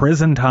addiction,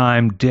 prison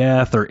time,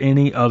 death, or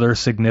any other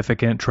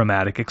significant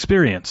traumatic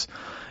experience?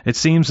 It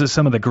seems that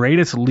some of the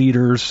greatest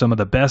leaders, some of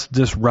the best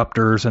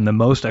disruptors, and the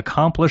most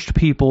accomplished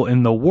people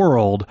in the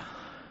world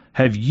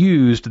have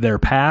used their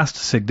past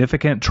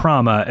significant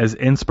trauma as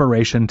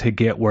inspiration to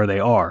get where they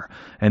are.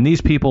 And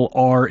these people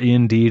are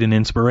indeed an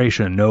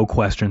inspiration, no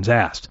questions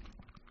asked.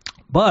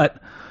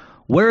 But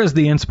where is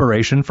the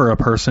inspiration for a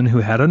person who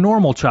had a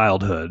normal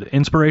childhood?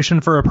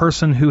 Inspiration for a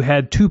person who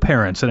had 2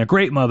 parents and a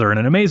great mother and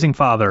an amazing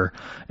father,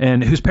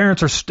 and whose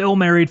parents are still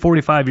married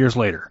 45 years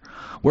later?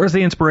 Where's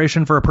the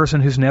inspiration for a person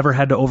who's never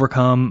had to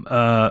overcome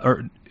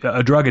or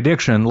a drug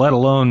addiction, let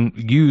alone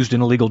used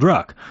an illegal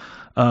drug?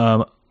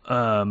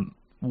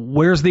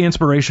 Where's the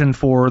inspiration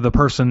for the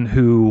person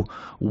who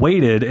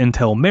waited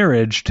until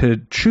marriage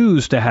to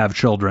choose to have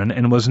children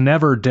and was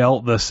never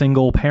dealt the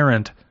single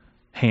parent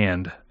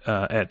hand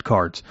at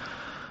cards?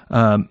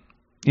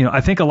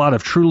 I think a lot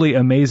of truly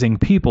amazing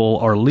people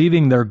are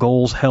leaving their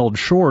goals held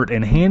short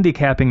and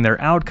handicapping their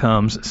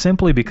outcomes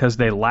simply because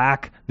they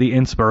lack the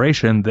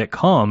inspiration that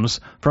comes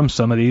from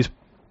some of these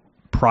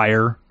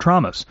prior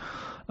traumas.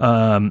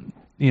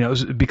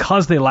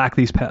 Because they lack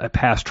these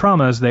past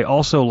traumas, they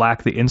also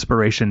lack the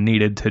inspiration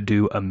needed to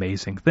do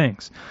amazing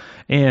things.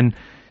 And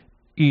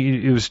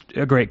it was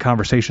a great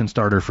conversation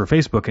starter for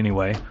Facebook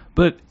anyway,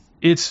 but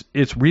it's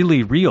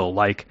really real.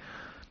 Like,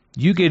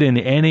 you get in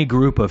any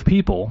group of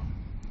people,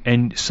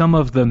 and some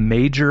of the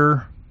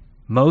major,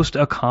 most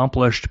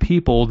accomplished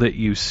people that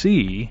you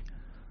see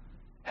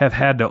have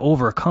had to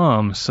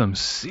overcome some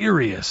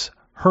serious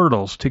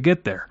hurdles to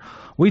get there.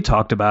 We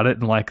talked about it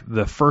in like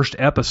the first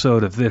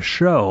episode of this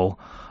show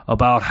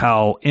about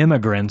how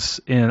immigrants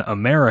in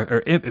America,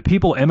 or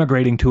people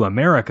immigrating to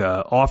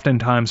America,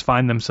 oftentimes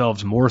find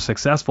themselves more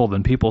successful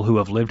than people who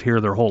have lived here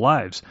their whole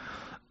lives.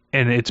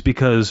 And it's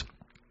because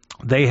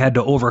they had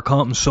to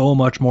overcome so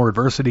much more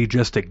adversity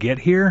just to get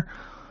here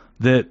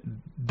that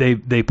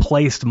they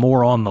placed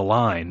more on the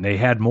line. They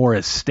had more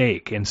at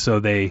stake, and so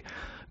they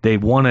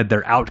wanted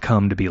their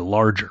outcome to be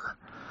larger.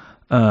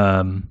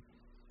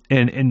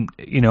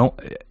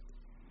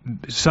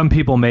 Some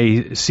people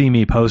may see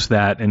me post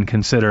that and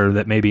consider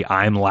that maybe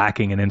I'm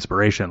lacking in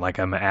inspiration. Like,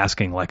 I'm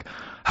asking, like,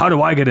 how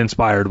do I get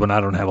inspired when I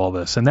don't have all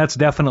this? And that's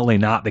definitely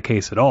not the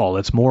case at all.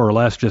 It's more or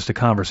less just a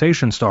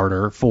conversation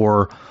starter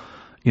for,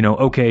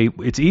 okay,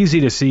 it's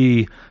easy to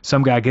see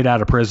some guy get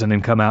out of prison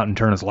and come out and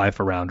turn his life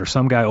around, or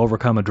some guy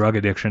overcome a drug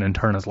addiction and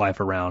turn his life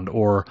around,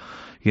 or,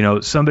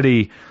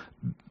 somebody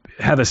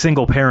have a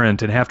single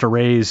parent and have to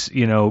raise,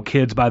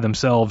 kids by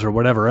themselves or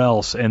whatever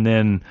else, and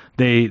then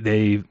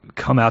they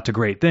come out to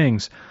great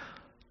things.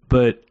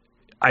 But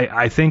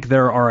I think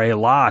there are a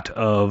lot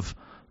of,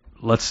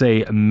 let's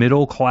say,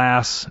 middle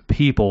class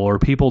people or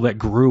people that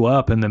grew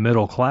up in the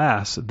middle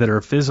class that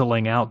are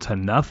fizzling out to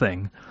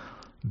nothing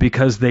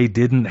because they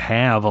didn't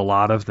have a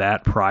lot of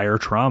that prior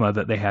trauma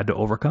that they had to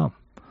overcome.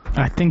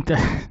 I think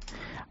that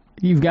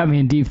you've got me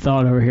in deep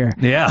thought over here.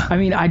 Yeah. I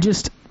mean, I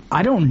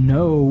don't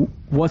know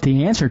what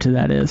the answer to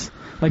that is.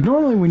 Like,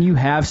 normally when you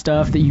have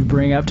stuff that you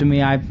bring up to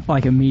me, I'm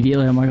like,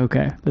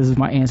 okay, this is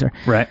my answer.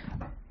 Right.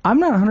 I'm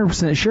not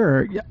 100%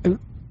 sure.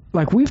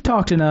 Like, we've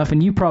talked enough,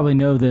 and you probably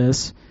know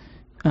this.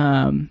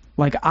 Like,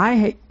 Like,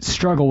 I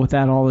struggle with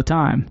that all the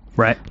time.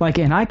 Right. Like,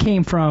 and I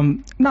came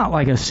from not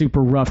like a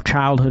super rough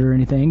childhood or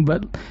anything,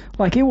 but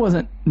like it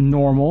wasn't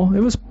normal. It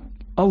was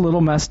a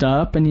little messed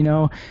up,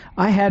 and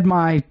I had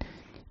my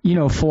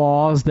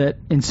flaws that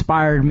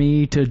inspired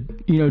me to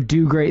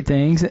do great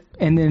things.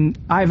 And then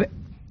I've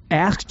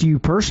asked you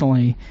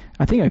personally,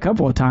 I think a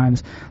couple of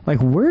times, like,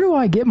 where do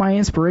I get my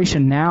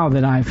inspiration now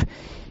that I've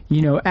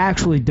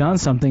actually done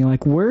something?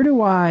 Like,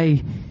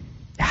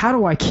 how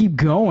do I keep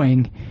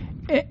going?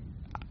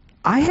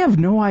 I have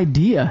no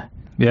idea.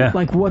 Yeah.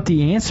 Like, what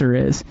the answer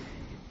is.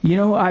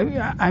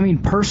 I mean,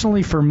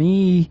 personally for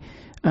me,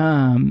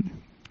 I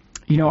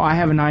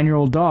have a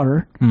 9-year-old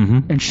daughter,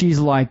 and she's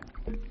like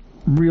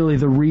really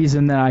the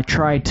reason that I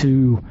try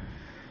to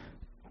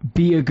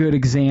be a good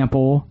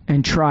example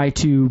and try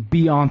to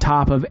be on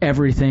top of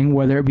everything,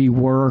 whether it be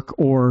work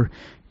or,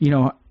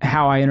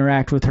 how I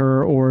interact with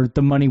her or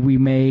the money we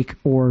make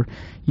or,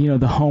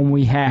 the home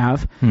we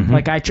have.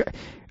 Like,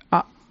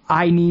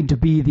 I need to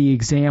be the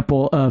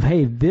example of,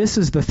 hey, this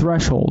is the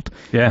threshold.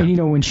 Yeah.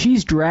 And, when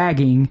she's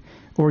dragging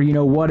or,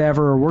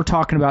 whatever, or we're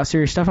talking about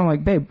serious stuff, I'm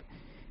like, babe,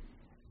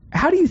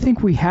 how do you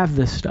think we have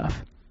this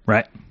stuff?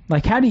 Right.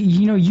 Like, how do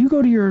you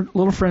go to your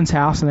little friend's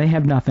house and they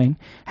have nothing.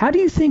 How do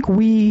you think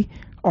we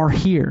are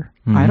here?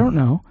 I don't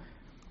know.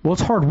 Well,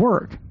 it's hard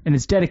work and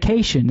it's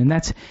dedication, and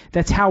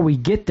that's how we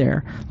get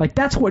there. Like,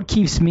 that's what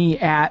keeps me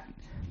at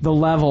the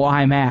level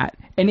I'm at.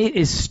 And it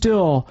is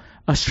still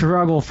a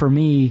struggle for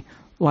me,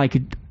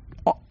 like,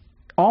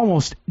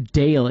 almost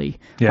daily.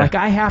 Yeah. Like,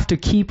 I have to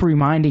keep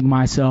reminding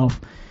myself,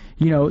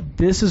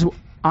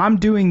 I'm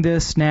doing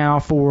this now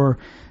for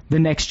the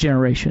next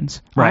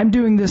generations. Right. I'm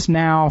doing this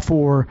now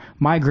for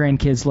my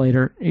grandkids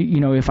later,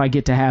 if I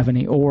get to have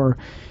any. Or,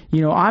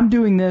 I'm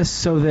doing this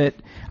so that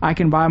I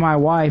can buy my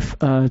wife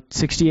a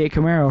 68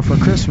 Camaro for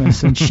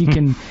Christmas and she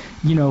can,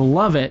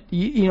 love it.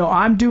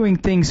 I'm doing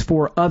things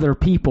for other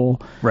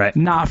people, right,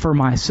 not for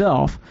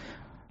myself.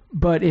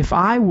 But if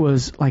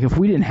if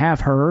we didn't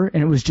have her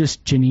and it was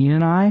just Janine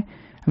and I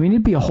mean,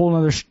 it'd be a whole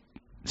other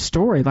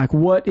story. Like,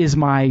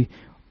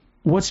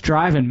 what's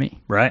driving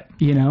me? Right.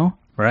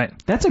 Right.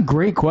 That's a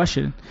great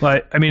question.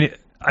 Well, I mean,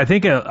 I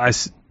think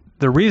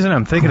the reason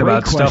I'm thinking Great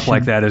about stuff question.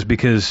 like that is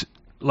because,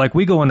 like,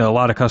 we go into a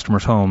lot of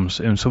customers'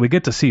 homes, and so we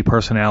get to see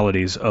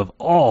personalities of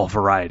all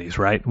varieties,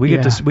 right? We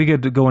get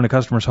to go into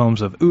customers'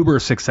 homes of uber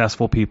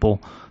successful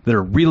people that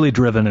are really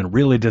driven and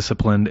really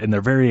disciplined, and they're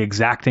very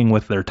exacting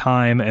with their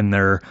time and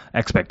their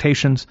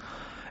expectations.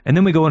 And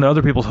then we go into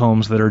other people's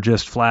homes that are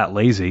just flat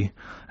lazy,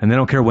 and they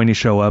don't care when you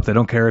show up. They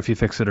don't care if you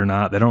fix it or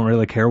not. They don't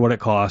really care what it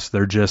costs.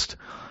 They're just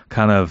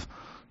kind of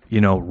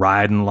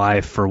riding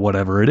life for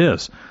whatever it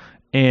is.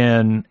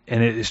 And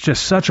it's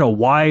just such a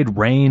wide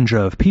range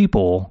of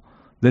people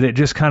that it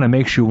just kind of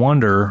makes you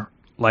wonder,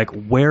 like,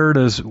 where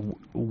does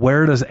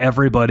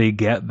everybody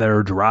get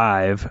their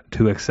drive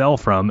to excel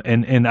from?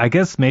 And I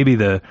guess maybe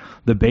the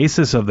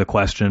basis of the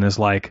question is,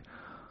 like,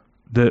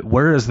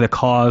 where is the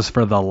cause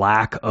for the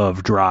lack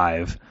of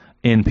drive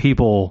in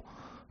people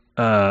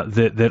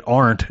that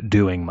aren't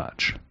doing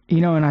much?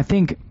 And I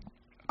think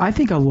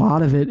a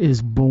lot of it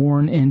is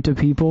born into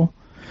people.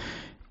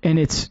 And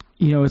it's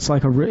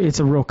like it's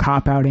a real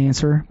cop-out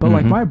answer. But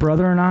like, my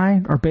brother and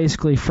I are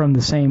basically from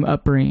the same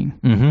upbringing,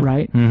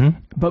 right?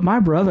 But my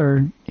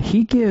brother,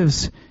 he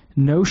gives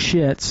no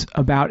shits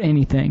about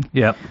anything.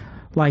 Yep.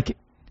 Like,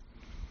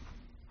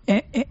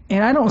 and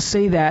I don't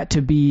say that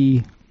to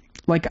be,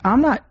 like,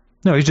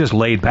 No, he's just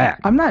laid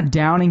back. I'm not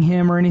downing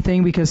him or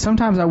anything, because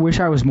sometimes I wish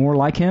I was more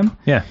like him.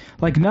 Yeah.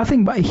 Like,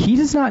 nothing, but he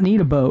does not need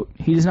a boat.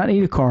 He does not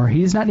need a car.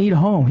 He does not need a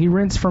home. He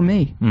rents from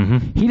me.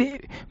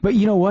 But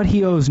you know what?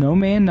 He owes no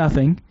man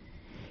nothing.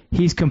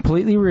 He's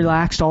completely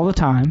relaxed all the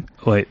time.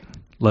 Wait,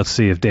 let's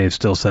see if Dave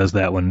still says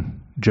that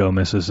when Joe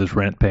misses his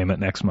rent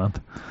payment next month.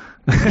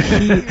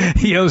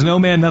 He owes no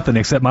man nothing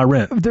except my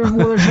rent. There's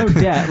no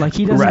debt. Like,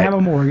 he doesn't have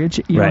a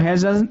mortgage.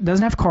 Doesn't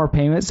have car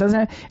payments.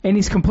 And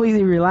he's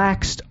completely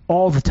relaxed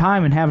all the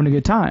time and having a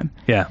good time.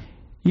 Yeah.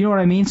 You know what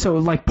I mean? So,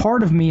 like,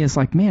 part of me is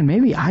like, man,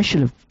 maybe I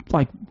should have,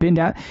 like, been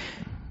down.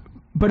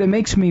 But it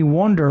makes me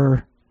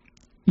wonder,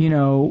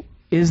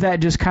 is that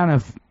just kind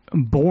of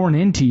born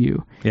into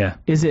you? Yeah.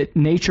 Is it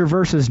nature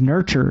versus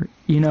nurture?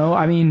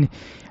 I mean,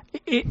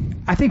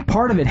 I think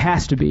part of it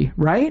has to be,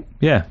 right?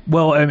 Yeah.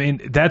 Well, I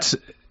mean, that's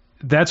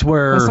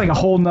where... That's like a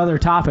whole nother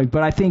topic,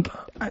 but I think...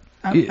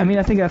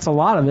 I think that's a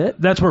lot of it.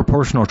 That's where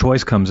personal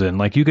choice comes in.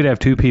 Like, you could have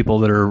two people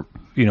that are,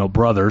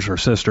 brothers or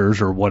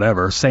sisters or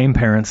whatever, same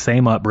parents,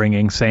 same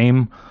upbringing,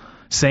 same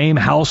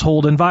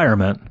household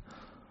environment,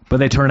 but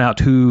they turn out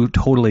two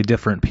totally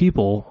different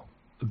people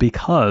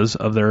because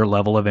of their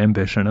level of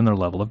ambition and their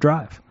level of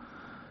drive.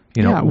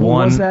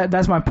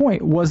 That's my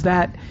point. Was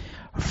that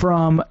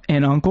from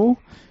an uncle?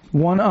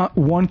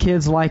 One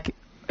kid's like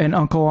an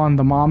uncle on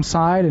the mom's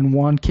side and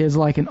one kid's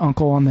like an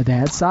uncle on the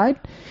dad's side?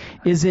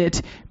 Is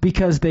it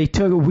because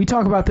we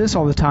talk about this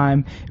all the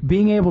time,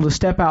 being able to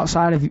step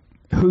outside of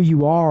who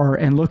you are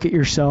and look at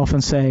yourself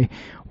and say,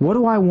 what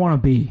do I want to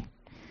be?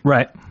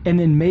 Right. And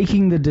then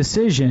making the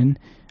decision,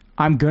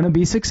 I'm going to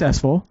be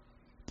successful.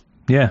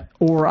 Yeah.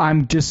 or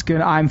I'm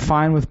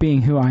fine with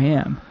being who I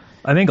am.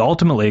 I think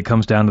ultimately it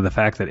comes down to the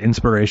fact that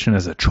inspiration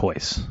is a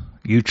choice.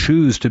 You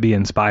choose to be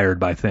inspired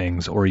by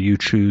things, or you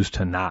choose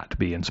to not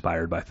be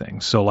inspired by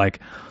things. So like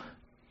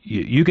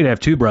you could have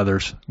two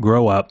brothers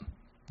grow up,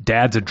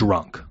 dad's a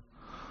drunk.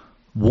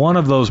 One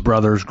of those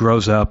brothers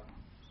grows up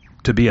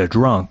to be a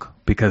drunk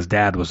because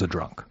dad was a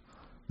drunk.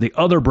 The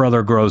other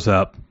brother grows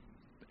up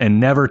and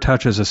never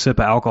touches a sip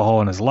of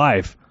alcohol in his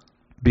life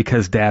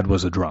because dad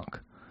was a drunk.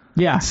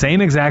 Yeah.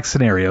 Same exact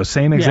scenario,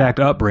 same exact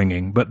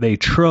upbringing, but they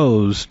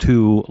chose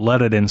to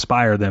let it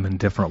inspire them in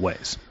different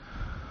ways.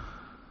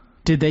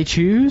 Did they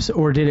choose,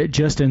 or did it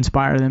just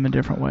inspire them in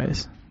different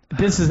ways?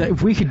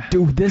 If we could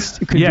do this,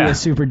 it could be a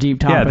super deep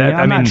topic. Yeah,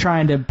 I'm not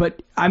trying to,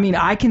 but I mean,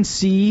 I can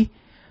see.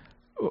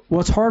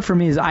 What's hard for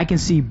me is I can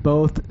see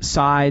both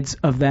sides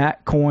of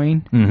that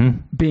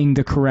coin being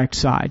the correct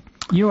side.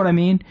 You know what I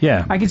mean?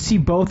 Yeah. I can see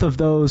both of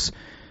those.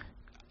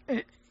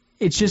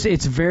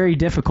 It's very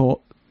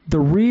difficult. The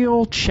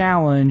real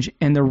challenge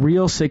and the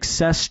real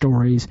success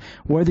stories,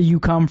 whether you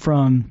come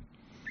from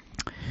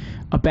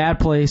a bad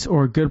place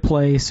or a good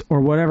place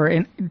or whatever,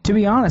 and to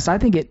be honest, I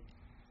think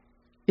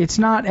it's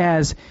not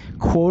as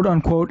quote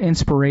unquote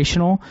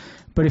inspirational,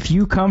 but if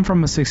you come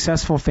from a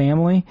successful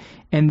family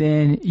and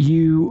then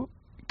you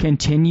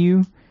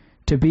continue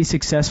to be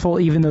successful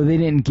even though they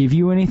didn't give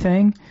you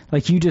anything,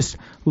 like you just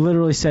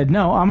literally said,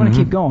 no, I'm going to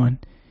keep going.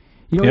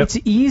 You know, it's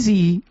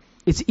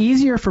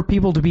easier for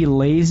people to be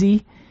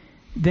lazy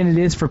than it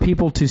is for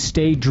people to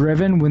stay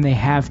driven when they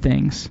have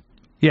things.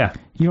 Yeah.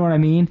 You know what I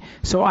mean?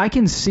 So I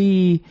can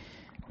see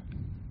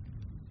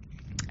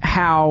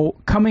how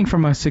coming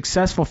from a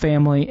successful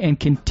family and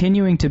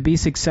continuing to be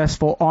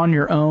successful on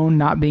your own,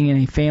 not being in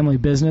a family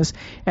business,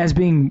 as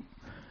being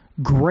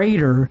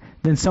greater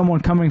than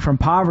someone coming from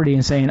poverty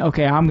and saying,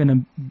 okay,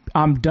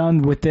 I'm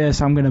done with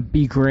this, I'm going to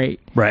be great.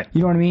 Right.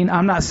 You know what I mean?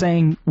 I'm not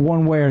saying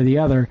one way or the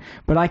other,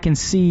 but I can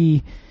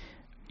see,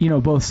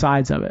 both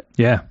sides of it.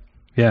 Yeah.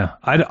 Yeah.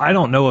 I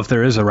don't know if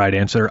there is a right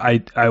answer.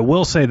 I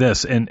will say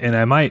this, and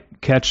I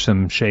might catch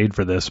some shade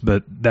for this,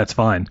 but that's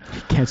fine.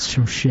 Catch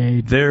some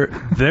shade.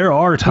 There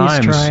are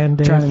times. He's trying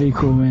to be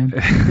cool, man.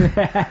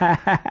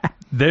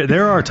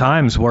 There are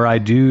times where I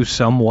do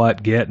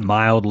somewhat get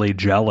mildly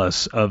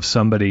jealous of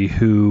somebody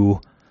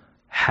who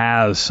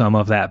has some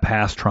of that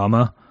past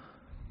trauma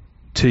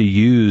to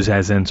use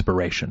as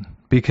inspiration,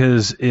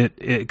 because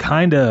it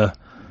kind of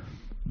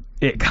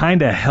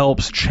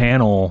helps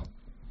channel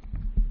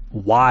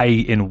why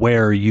and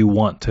where you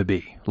want to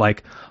be.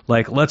 Like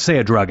let's say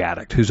a drug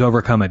addict who's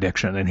overcome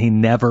addiction and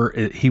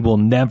he will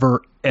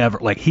never ever,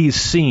 like, he's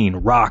seen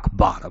rock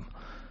bottom.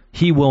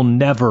 He will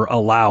never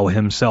allow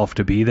himself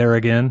to be there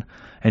again.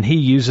 And he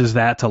uses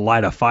that to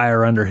light a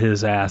fire under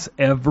his ass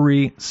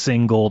every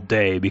single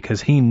day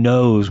because he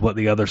knows what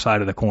the other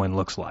side of the coin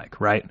looks like,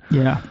 right?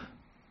 Yeah.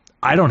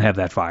 I don't have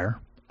that fire.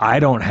 I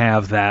don't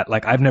have that.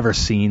 Like, I've never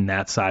seen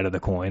that side of the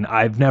coin.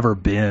 I've never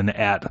been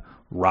at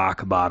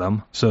rock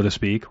bottom, so to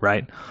speak,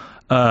 right?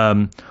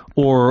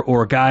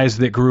 Or guys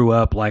that grew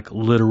up like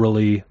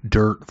literally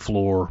dirt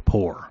floor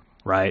poor,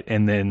 right?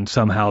 And then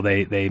somehow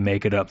they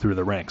make it up through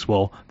the ranks.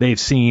 Well, they've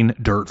seen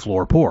dirt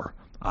floor poor.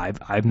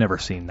 I've never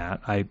seen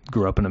that. I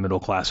grew up in a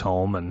middle class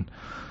home, and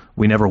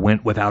we never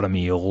went without a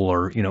meal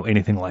or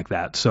anything like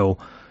that. So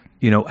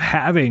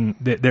having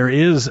that, there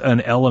is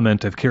an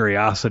element of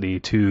curiosity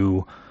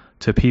to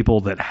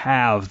people that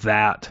have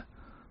that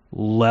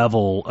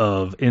level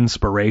of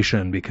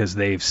inspiration because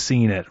they've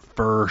seen it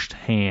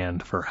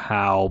firsthand for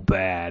how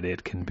bad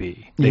it can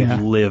be. They've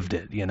lived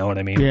it. You know what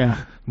I mean?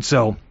 Yeah.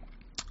 So,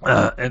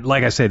 and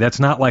like I say, that's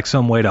not like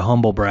some way to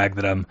humble brag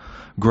that I'm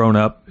grown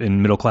up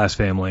in middle class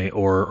family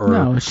or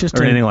no, it's just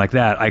anything like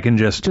that. I can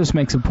just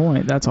makes a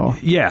point. That's all.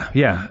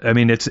 Yeah. I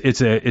mean,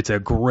 it's a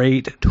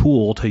great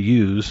tool to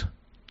use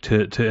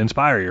to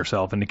inspire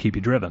yourself and to keep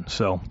you driven.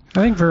 So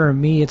I think for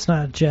me, it's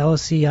not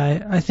jealousy.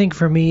 I think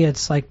for me,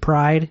 it's like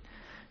pride,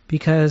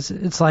 because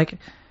it's like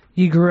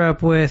you grew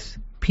up with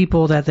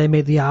people that they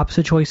made the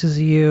opposite choices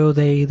of you.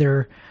 They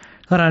either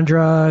got on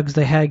drugs,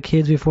 they had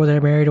kids before they're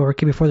married, or a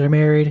kid before they're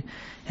married,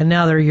 and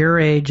now they're your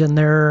age and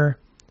they're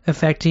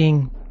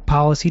affecting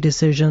policy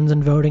decisions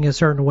and voting a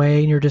certain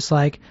way, and you're just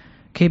like,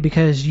 okay,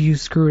 because you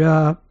screwed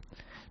up,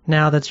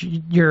 now that's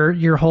you're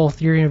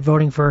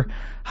voting for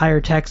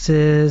higher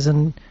taxes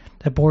and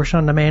abortion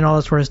on demand, all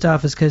that sort of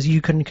stuff, is because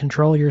you couldn't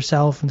control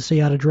yourself and stay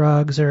out of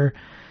drugs or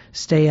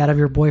stay out of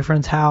your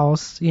boyfriend's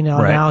house. Right.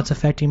 Now it's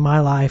affecting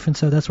my life, and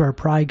so that's where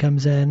pride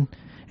comes in,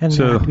 and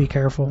you have to be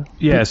careful.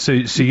 Yeah, so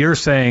you're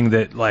saying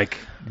that like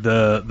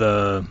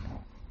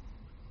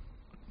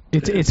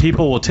it's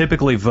people will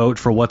typically vote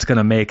for what's going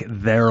to make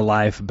their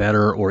life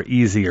better or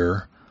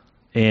easier,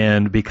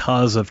 and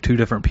because of two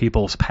different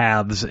people's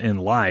paths in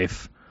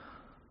life,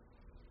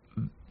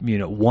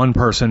 one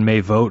person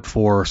may vote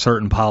for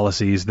certain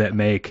policies that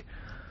make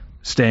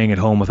staying at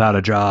home without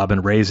a job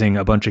and raising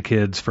a bunch of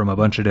kids from a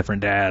bunch of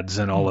different dads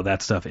and all of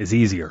that stuff is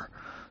easier.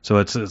 So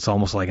it's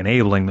almost like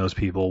enabling those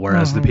people,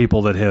 whereas the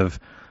people that have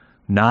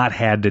not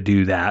had to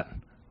do that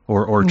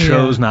or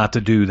chose not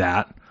to do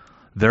that,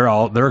 they're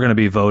going to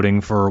be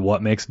voting for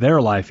what makes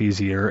their life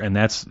easier, and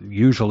that's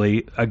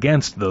usually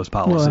against those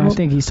policies. Well, I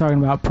think he's talking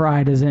about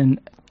pride as in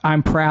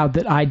I'm proud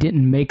that I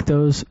didn't make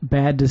those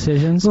bad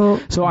decisions,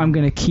 so I'm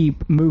going to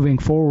keep moving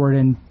forward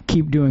and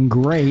keep doing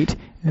great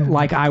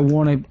like I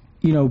want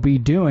to, be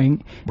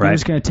doing. Right. I'm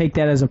just going to take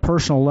that as a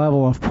personal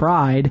level of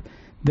pride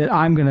that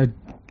I'm going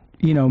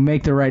to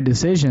make the right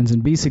decisions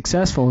and be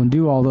successful and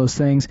do all those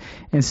things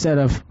instead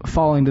of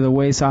falling to the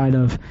wayside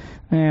of,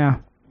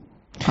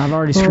 I've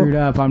already screwed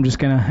up. I'm just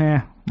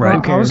gonna, Right.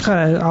 Who cares?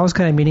 I was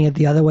kind of meaning it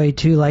the other way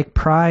too. Like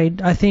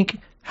pride, I think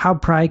how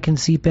pride can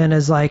seep in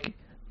is like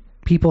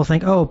people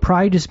think, oh,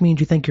 pride just means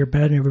you think you're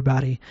better than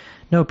everybody.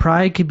 No,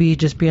 pride could be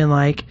just being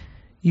like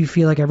you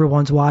feel like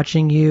everyone's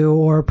watching you,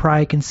 or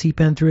pride can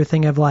seep in through a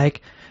thing of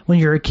like when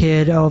you're a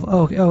kid,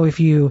 if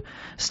you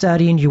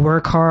study and you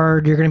work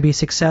hard, you're going to be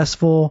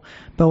successful.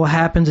 But what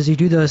happens is you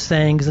do those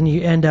things and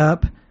you end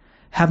up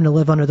having to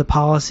live under the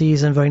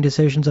policies and voting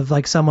decisions of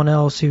like someone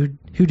else who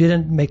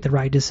didn't make the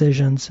right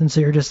decisions. And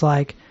so you're just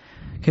like,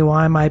 okay,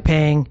 why am I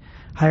paying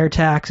higher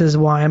taxes?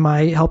 Why am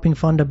I helping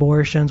fund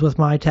abortions with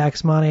my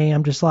tax money?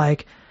 I'm just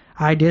like,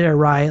 I did it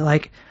right.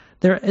 Like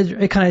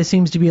it kind of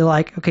seems to be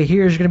like, okay,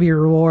 here's going to be a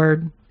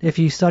reward if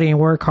you study and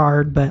work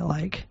hard, but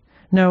like,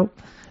 no.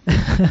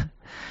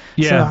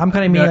 Yeah. So I'm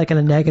kind of meaning like in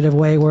a negative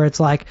way where it's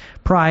like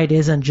pride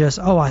isn't just,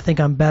 oh, I think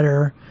I'm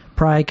better.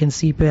 Pride can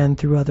seep in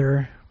through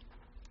other.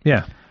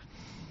 Yeah.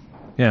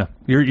 Yeah.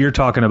 You're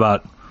talking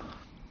about,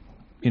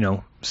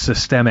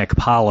 systemic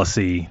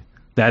policy.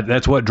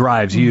 That's what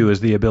drives you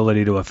is the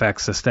ability to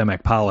affect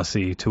systemic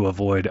policy to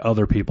avoid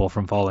other people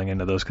from falling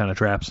into those kind of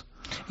traps.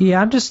 Yeah,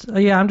 I'm just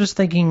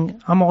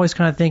thinking, I'm always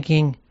kind of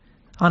thinking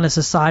on a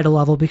societal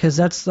level, because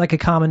that's like a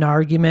common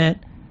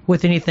argument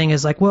with anything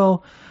is like,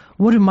 well,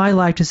 what are my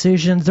life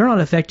decisions? They're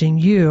not affecting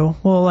you.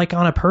 Well, like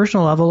on a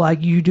personal level,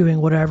 like you doing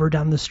whatever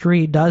down the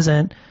street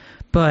doesn't,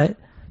 but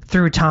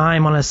through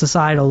time on a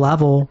societal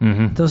level,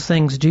 those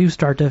things do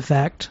start to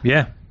affect.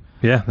 Yeah.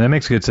 Yeah, that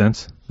makes good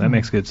sense.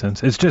 Makes good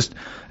sense. It's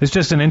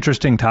just an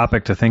interesting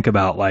topic to think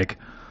about, like,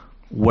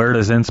 where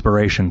does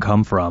inspiration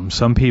come from?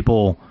 Some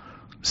people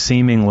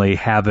seemingly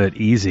have it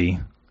easy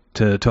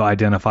to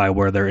identify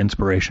where their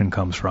inspiration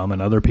comes from,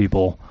 and other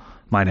people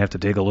might have to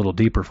dig a little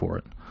deeper for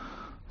it.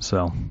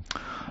 So,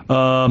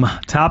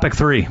 topic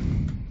 3.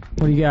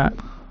 What do you got?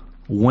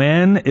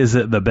 When is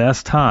it the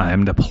best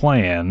time to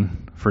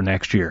plan for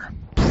next year?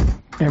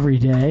 Every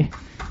day.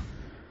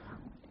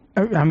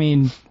 I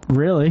mean,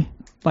 really.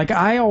 Like,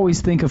 I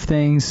always think of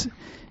things,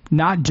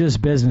 not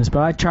just business,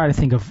 but I try to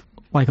think of,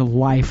 like,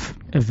 life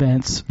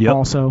events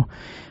also.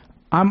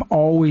 I'm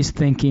always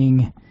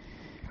thinking,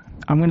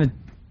 I'm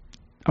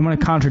gonna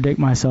contradict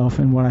myself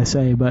in what I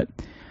say, but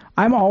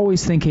I'm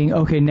always thinking,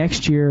 okay,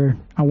 next year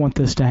I want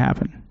this to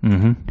happen.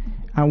 Mm-hmm.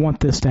 I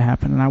want this to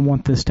happen, and I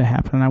want this to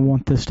happen, and I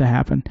want this to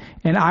happen.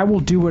 And I will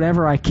do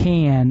whatever I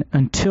can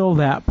until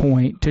that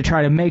point to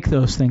try to make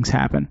those things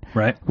happen.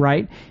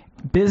 Right?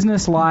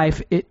 Business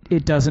life,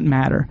 it doesn't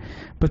matter.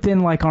 But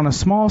then, like, on a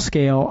small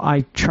scale,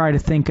 I try to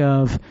think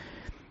of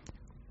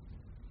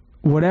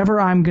whatever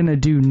I'm going to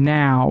do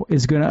now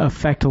is going to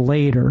affect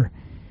later.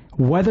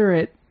 Whether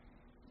it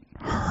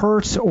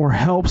hurts or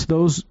helps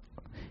those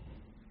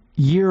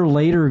year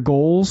later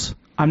goals,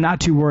 I'm not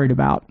too worried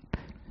about.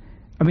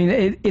 I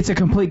mean, it's a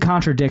complete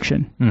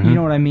contradiction. Mm-hmm. You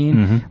know what I mean?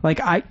 Mm-hmm.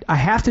 Like, I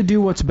have to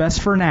do what's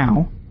best for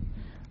now,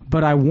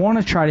 but I want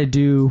to try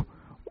to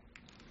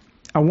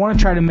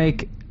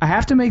I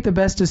have to make the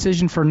best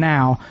decision for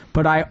now,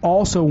 but I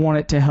also want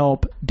it to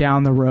help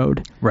down the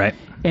road. Right.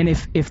 And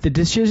if the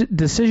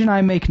decision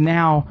I make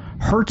now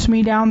hurts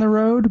me down the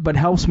road but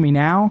helps me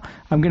now,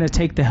 I'm going to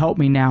take the help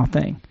me now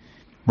thing.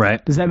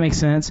 Right. Does that make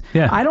sense?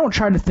 Yeah. I don't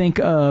try to think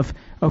of,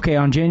 okay,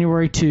 on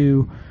January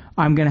 2,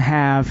 I'm going to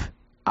have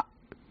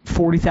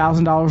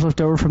 $40,000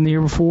 left over from the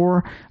year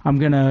before. I'm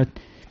going to,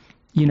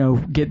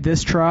 get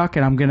this truck,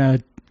 and I'm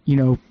going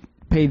to,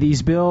 pay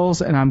these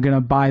bills, and I'm going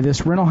to buy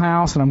this rental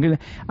house, and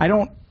I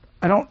don't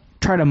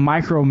try to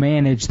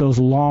micromanage those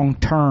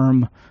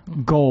long-term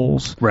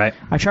goals. Right.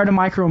 I try to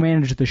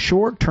micromanage the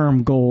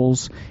short-term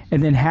goals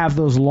and then have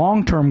those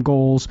long-term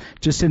goals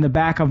just in the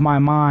back of my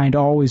mind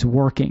always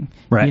working.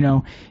 Right.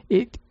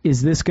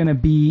 Is this going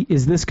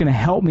to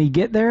help me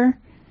get there?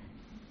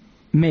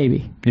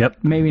 Maybe. Yep.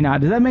 Maybe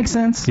not. Does that make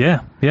sense?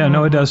 Yeah. Yeah,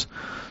 no, it does.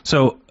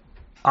 So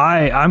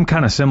I'm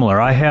kind of similar.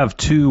 I have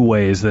 2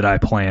 ways that I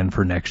plan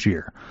for next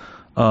year.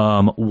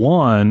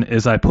 One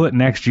is I put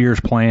next year's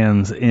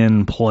plans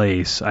in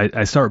place.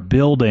 I start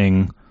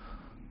building,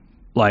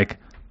 like,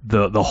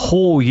 the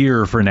whole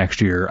year for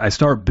next year. I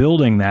start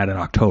building that in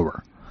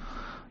October.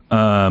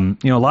 A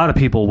lot of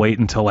people wait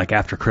until, like,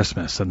 after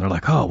Christmas, and they're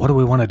like, oh, what do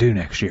we want to do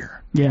next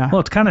year? Yeah.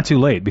 Well, it's kind of too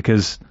late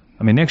because,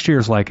 next year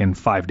is, like, in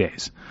 5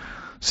 days.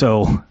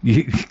 So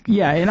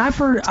Yeah, and I've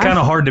heard it's kind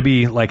of hard to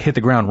be like hit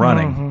the ground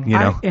running, you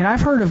know. And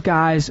I've heard of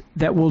guys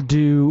that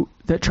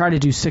try to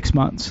do 6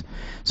 months.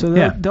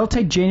 So they'll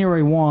take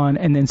January 1,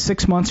 and then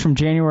 6 months from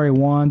January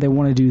 1, they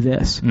want to do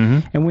this.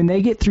 Mm-hmm. And when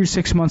they get through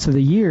 6 months of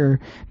the year,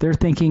 they're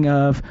thinking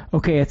of,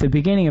 okay, at the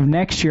beginning of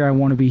next year, I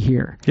want to be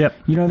here. Yep.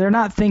 You know, they're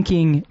not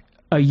thinking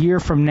a year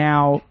from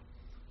now,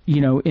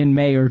 you know, in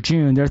May or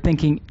June. They're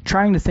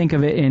trying to think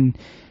of it in,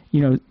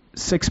 you know,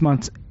 6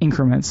 months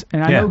increments.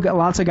 And I know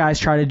lots of guys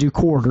try to do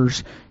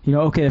quarters. You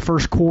know, okay, the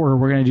first quarter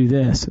we're going to do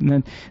this, and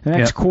then the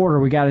next quarter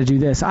we got to do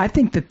this. I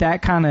think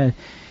that kind of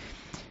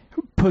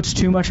puts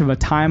too much of a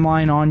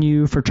timeline on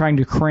you for trying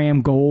to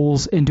cram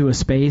goals into a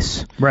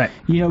space. Right.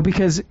 You know,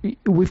 because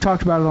we've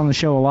talked about it on the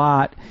show a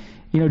lot.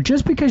 You know,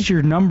 just because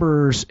your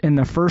numbers in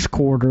the first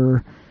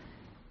quarter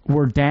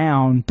were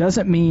down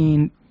doesn't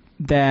mean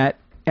that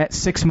at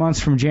 6 months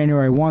from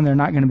January 1, they're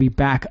not going to be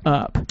back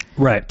up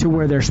to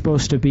where they're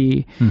supposed to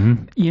be.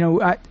 Mm-hmm. You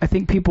know, I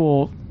think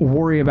people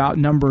worry about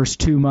numbers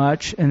too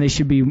much, and they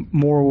should be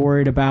more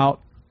worried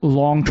about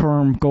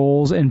long-term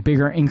goals and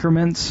bigger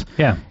increments.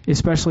 Yeah.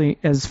 Especially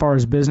as far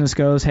as business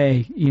goes.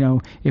 Hey, you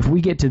know, if we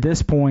get to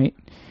this point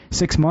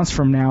 6 months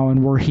from now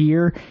and we're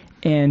here,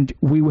 and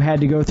we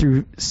had to go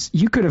through,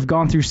 you could have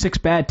gone through 6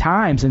 bad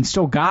times and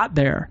still got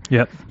there.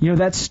 Yep. You know,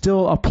 that's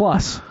still a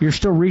plus. You're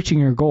still reaching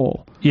your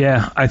goal.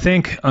 Yeah,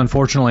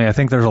 unfortunately, I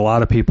think there's a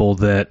lot of people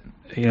that,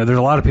 you know, there's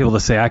a lot of people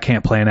that say, I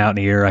can't plan out in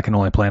a year, I can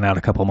only plan out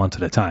a couple months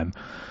at a time.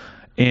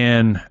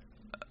 And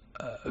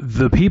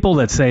the people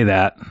that say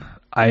that,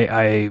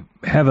 I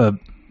have a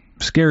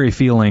scary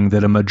feeling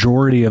that a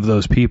majority of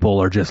those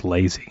people are just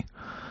lazy.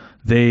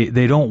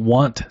 They don't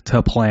want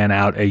to plan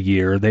out a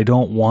year. They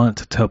don't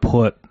want to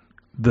put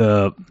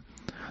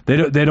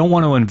they don't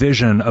want to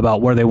envision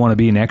about where they want to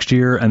be next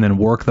year and then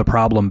work the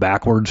problem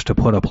backwards to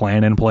put a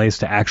plan in place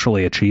to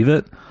actually achieve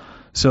it.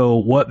 So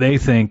what they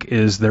think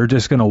is they're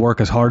just going to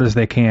work as hard as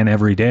they can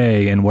every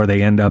day, and where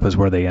they end up is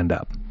where they end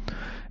up.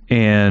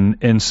 And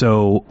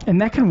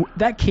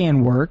that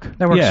can work.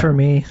 That works for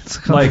me.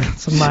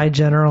 It's my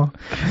general.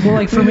 Well,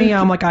 like for me,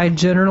 I'm like, I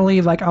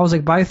generally, like, I was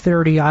like, by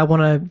 30, I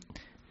want to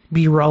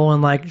be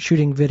rolling, like,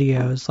 shooting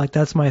videos. Like,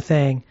 that's my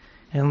thing.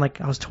 And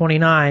like, I was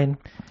 29.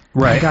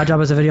 Right. I got a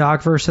job as a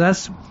videographer.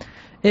 So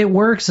it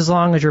works as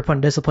long as you're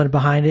putting discipline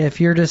behind it.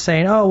 If you're just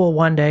saying, oh, well,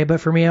 one day.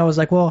 But for me, I was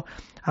like, well,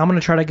 I'm going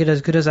to try to get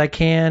as good as I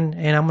can,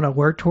 and I'm going to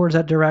work towards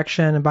that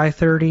direction. And by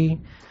 30.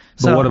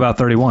 But what about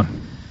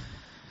 31?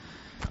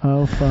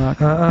 Oh,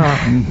 fuck.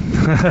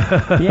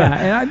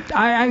 Yeah, and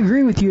I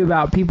agree with you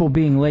about people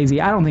being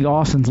lazy. I don't think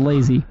Austin's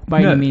lazy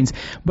by any means.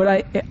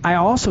 But I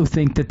also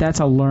think that that's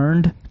a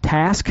learned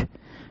task,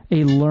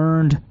 a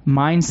learned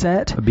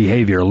mindset.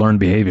 A learned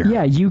behavior.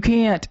 Yeah, you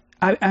can't...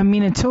 I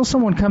mean, until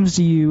someone comes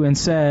to you and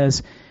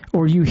says,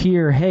 or you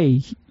hear,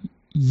 hey,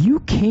 you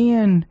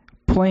can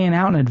plan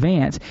out in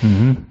advance.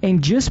 Mm-hmm.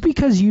 And just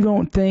because you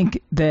don't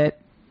think that...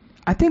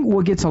 I think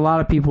what gets a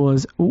lot of people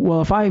is,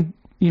 well, if I...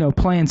 you know,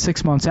 plan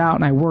 6 months out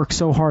and I work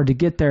so hard to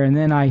get there, and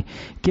then I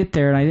get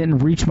there and I didn't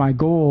reach my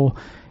goal,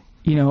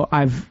 you know,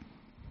 I've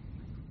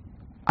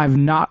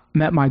not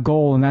met my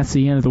goal and that's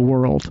the end of the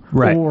world.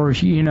 Right. Or,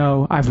 you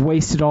know, I've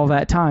wasted all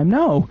that time.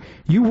 No,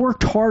 you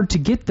worked hard to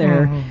get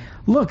there. Mm-hmm.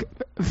 Look,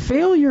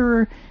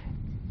 failure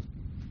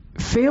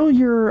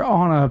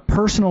on a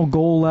personal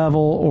goal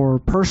level or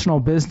personal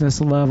business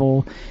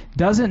level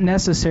doesn't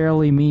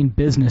necessarily mean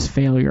business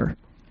failure.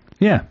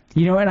 Yeah.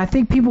 You know, and I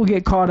think people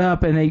get caught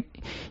up and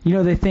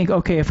they think,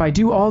 okay, if I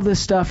do all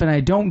this stuff and I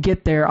don't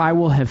get there, I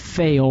will have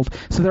failed.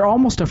 So they're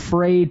almost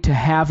afraid to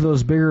have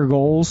those bigger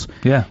goals.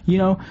 Yeah. You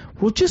know,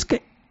 well,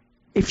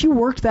 if you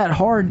worked that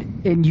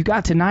hard and you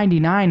got to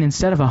 99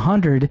 instead of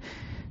 100,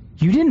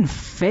 you didn't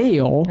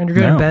fail. And you're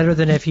doing better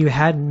than if you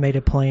hadn't made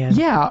a plan.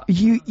 Yeah,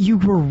 you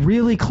were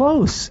really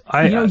close.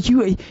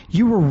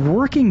 You were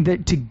working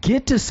to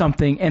get to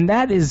something, and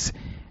that is...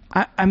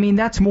 I mean,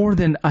 that's more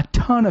than a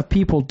ton of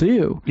people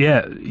do.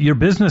 Yeah, your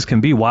business can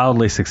be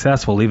wildly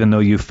successful even though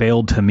you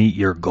failed to meet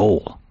your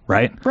goal,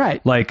 right?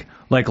 Right. Like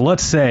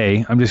let's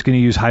say, I'm just going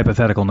to use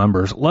hypothetical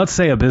numbers. Let's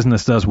say a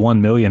business does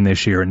 1 million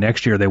this year, and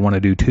next year they want to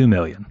do 2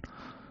 million.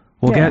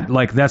 Well,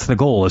 that's the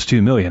goal is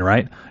 2 million,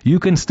 right? You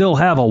can still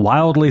have a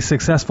wildly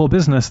successful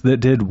business that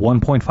did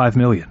 1.5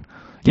 million.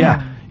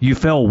 Yeah, you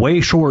fell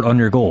way short on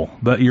your goal,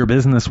 but your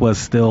business was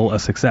still a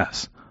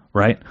success,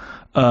 right?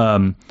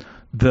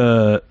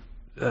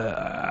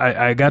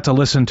 I got to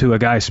listen to a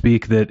guy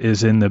speak that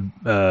is in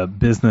the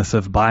business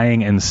of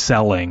buying and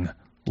selling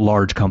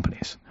large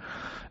companies.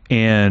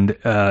 And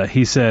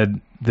he said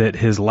that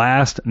his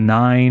last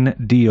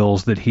 9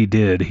 deals that he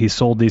did, he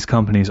sold these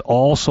companies,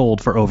 all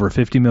sold for over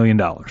 $50 million.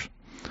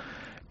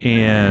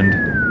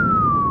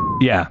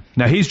 And yeah,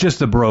 now he's just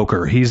the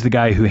broker. He's the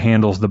guy who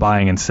handles the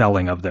buying and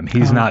selling of them.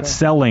 He's not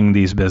selling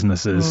these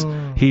businesses.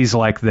 He's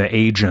like the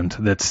agent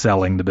that's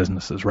selling the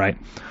businesses, right?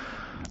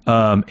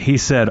 He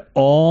said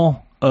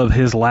all of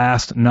his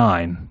last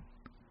 9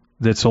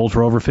 that sold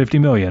for over 50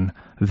 million,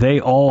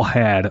 they all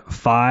had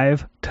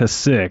 5 to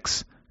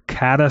 6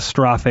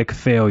 catastrophic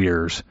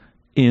failures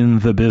in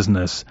the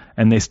business,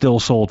 and they still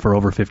sold for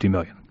over $50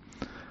 million.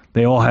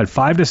 They all had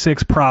 5 to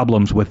 6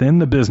 problems within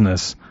the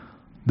business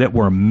that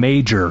were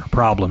major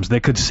problems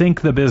that could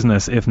sink the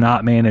business if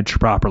not managed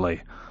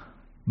properly.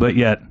 But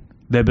yet,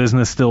 the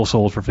business still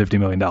sold for $50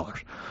 million.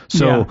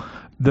 So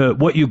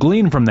what you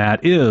glean from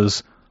that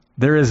is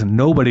there is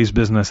nobody's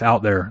business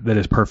out there that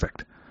is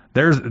perfect.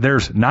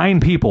 There's 9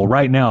 people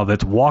right now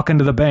that's walking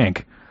to the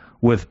bank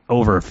with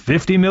over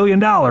 $50 million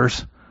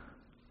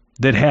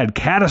that had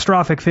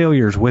catastrophic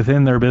failures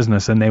within their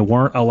business, and they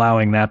weren't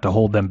allowing that to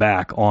hold them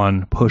back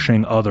on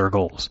pushing other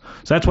goals.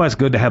 So that's why it's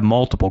good to have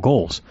multiple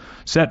goals.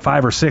 Set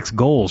 5 or 6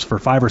 goals for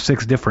 5 or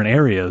 6 different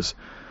areas,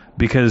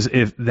 because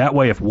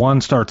if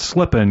one starts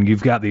slipping,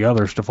 you've got the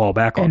others to fall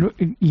back on.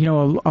 And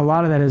a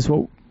lot of that is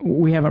what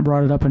we haven't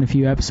brought it up in a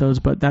few episodes,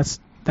 but that's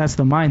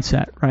the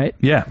mindset, right?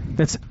 Yeah.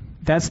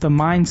 That's the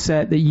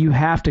mindset that you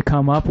have to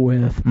come up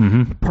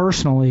with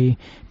personally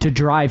to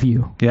drive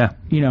you. Yeah.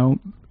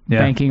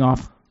 Banking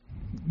off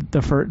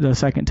the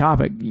second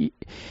topic.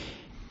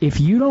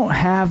 If you don't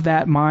have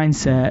that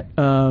mindset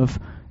of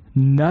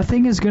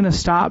nothing is going to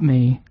stop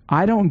me,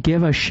 I don't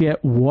give a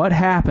shit what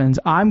happens,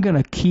 I'm going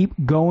to keep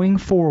going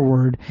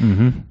forward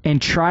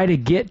and try to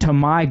get to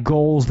my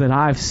goals that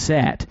I've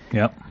set.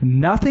 Yep.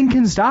 Nothing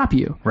can stop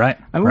you. Right.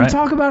 We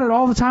talk about it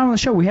all the time on the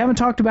show. We haven't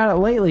talked about it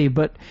lately,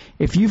 but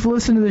if you've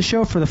listened to the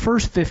show for the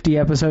first 50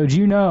 episodes,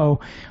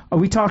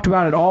 we talked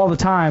about it all the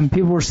time.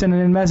 People were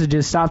sending in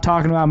messages, stop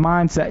talking about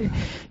mindset.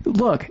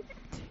 Look,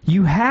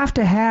 you have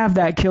to have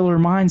that killer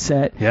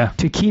mindset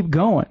to keep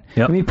going.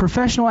 Yep. I mean,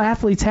 professional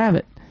athletes have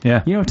it.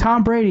 Yeah.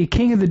 Tom Brady,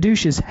 king of the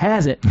douches,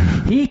 has it.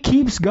 He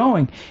keeps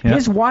going. Yep.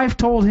 His wife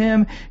told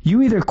him,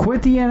 you either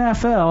quit the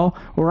NFL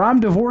or I'm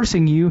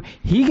divorcing you.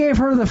 He gave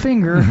her the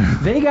finger.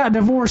 They got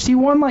divorced. He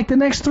won the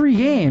next 3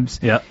 games.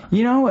 Yep.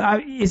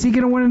 Is he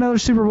going to win another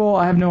Super Bowl?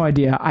 I have no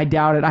idea. I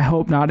doubt it. I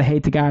hope not. I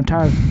hate the guy. I'm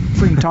tired of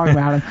freaking talking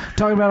about him.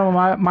 Talking about him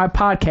on my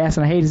podcast,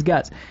 and I hate his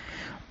guts.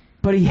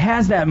 But he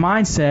has that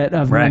mindset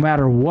of no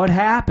matter what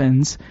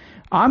happens,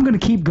 I'm going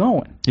to keep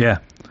going. Yeah.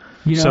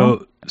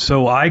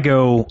 So I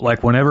go,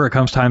 whenever it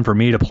comes time for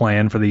me to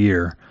plan for the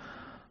year,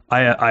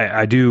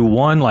 I do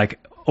one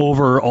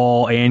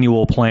overall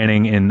annual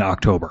planning in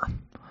October.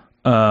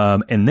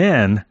 And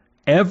then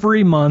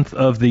every month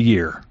of the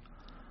year,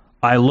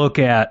 I look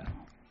at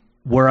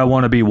where I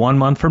want to be 1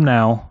 month from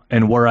now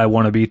and where I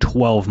want to be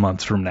 12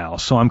 months from now.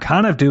 So I'm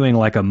kind of doing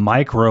a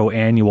micro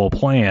annual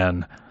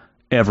plan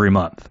every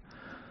month.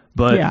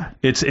 But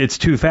it's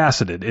two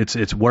faceted.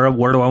 It's where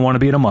do I want to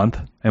be in a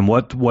month, and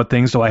what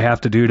things do I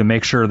have to do to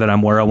make sure that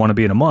I'm where I want to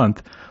be in a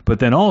month. But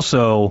then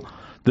also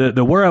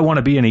the where I want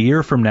to be in a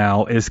year from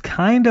now is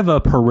kind of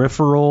a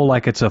peripheral,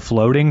 it's a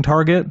floating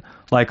target.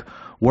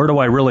 Where do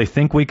I really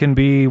think we can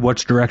be?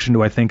 Which direction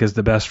do I think is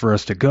the best for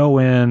us to go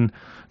in?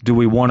 Do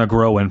we want to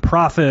grow in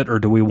profit, or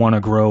do we want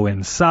to grow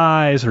in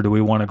size, or do we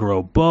want to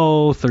grow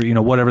both,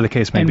 or whatever the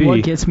case may be? And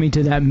what gets me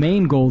to that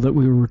main goal that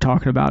we were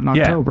talking about in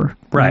October,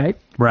 right?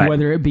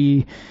 Whether it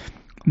be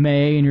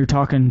May and you're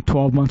talking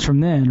 12 months from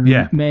then,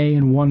 or May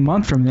and 1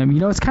 month from then.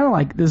 It's kind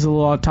of this is a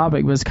little off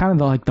topic, but it's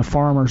kind of the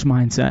farmer's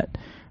mindset,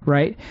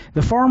 right?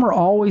 The farmer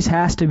always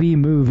has to be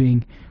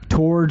moving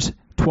towards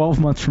 12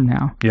 months from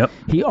now. Yep.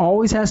 He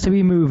always has to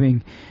be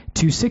moving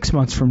to 6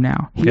 months from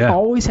now. He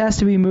always has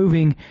to be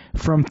moving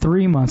from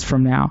 3 months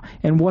from now.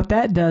 And what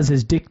that does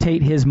is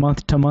dictate his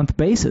month-to-month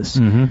basis.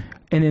 And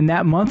in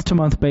that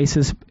month-to-month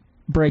basis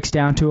breaks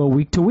down to a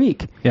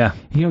week-to-week. Yeah.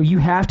 You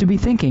have to be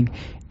thinking,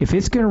 if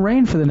it's going to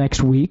rain for the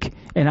next week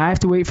and I have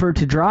to wait for it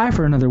to dry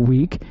for another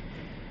week,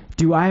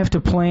 do I have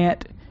to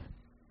plant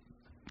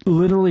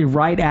literally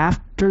right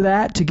after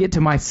that to get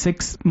to my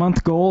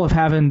 6-month goal of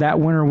having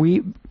that winter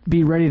wheat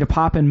be ready to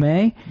pop in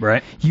May?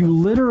 Right. You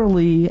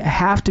literally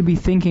have to be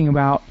thinking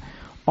about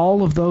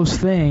all of those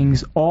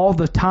things all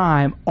the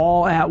time,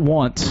 all at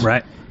once.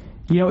 Right.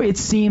 It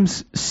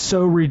seems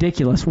so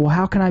ridiculous. Well,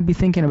 how can I be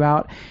thinking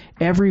about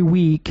every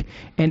week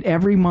and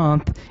every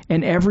month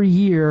and every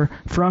year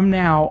from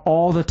now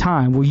all the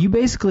time? Well, you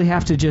basically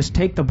have to just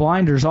take the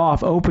blinders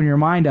off, open your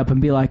mind up,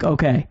 and be like,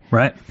 okay,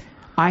 right.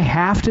 I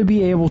have to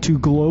be able to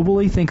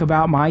globally think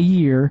about my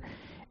year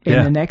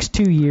in the next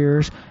 2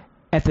 years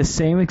at the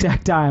same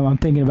exact time I'm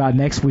thinking about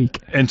next week.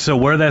 And so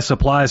where this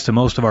applies to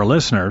most of our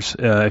listeners,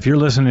 if you're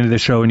listening to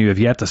this show and you have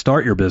yet to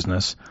start your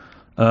business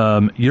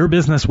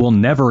will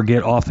never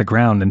get off the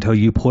ground until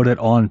you put it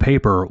on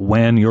paper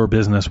when your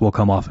business will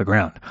come off the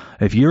ground.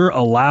 If you're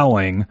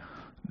allowing,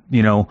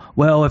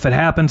 if it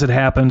happens, it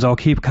happens. I'll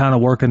keep kind of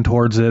working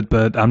towards it,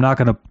 but I'm not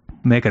going to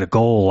make it a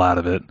goal out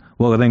of it.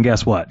 Well, then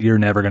guess what? You're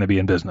never going to be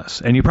in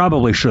business. And you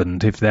probably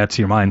shouldn't if that's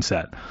your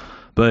mindset.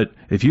 But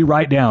if you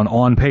write down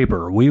on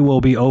paper, we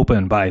will be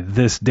open by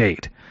this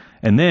date,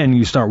 and then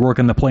you start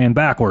working the plan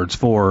backwards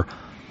for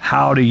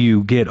how do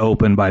you get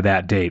open by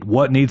that date?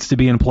 What needs to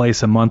be in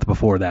place a month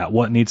before that?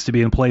 What needs to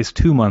be in place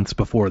 2 months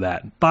before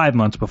that, 5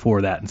 months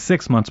before that, and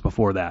 6 months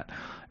before that?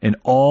 And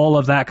all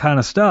of that kind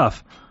of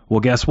stuff, well,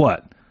 guess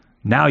what?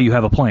 Now you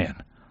have a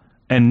plan.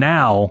 And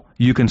now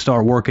you can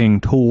start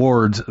working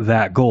towards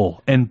that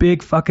goal. And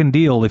big fucking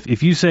deal,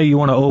 if you say you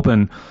want to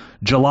open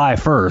July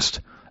 1st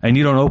and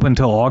you don't open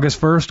until August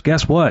 1st,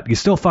 guess what? You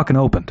still fucking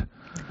opened.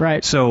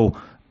 Right. So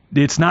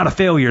it's not a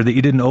failure that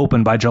you didn't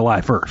open by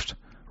July 1st,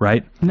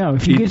 right? No,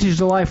 if you get to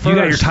July 1st... You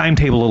got your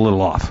timetable a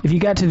little off. If you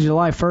got to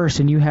July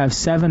 1st and you have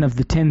 7 of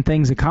the 10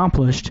 things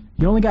accomplished,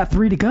 you only got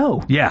 3 to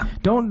go. Yeah.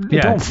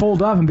 Don't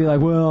fold up and be like,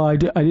 well, I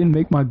didn't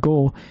make my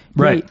goal.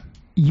 Right.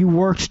 You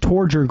worked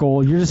towards your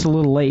goal. You're just a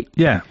little late.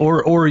 Yeah,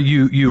 or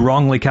you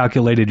wrongly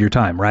calculated your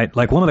time, right?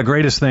 Like one of the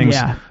greatest things.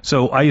 Yeah.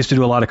 So I used to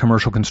do a lot of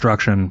commercial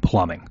construction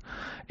plumbing,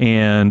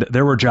 and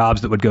there were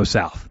jobs that would go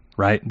south,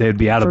 right? They'd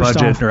be out of First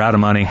budget off, or out of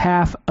money.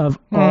 Half of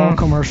all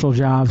commercial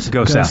jobs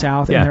Go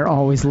south. and Yeah. they're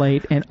always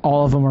late, and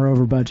all of them are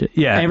over budget.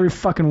 Yeah. Every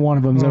fucking one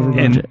of them is over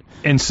budget.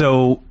 And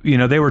so,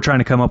 they were trying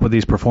to come up with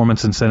these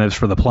performance incentives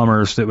for the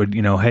plumbers that would,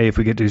 hey, if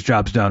we get these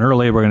jobs done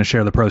early, we're going to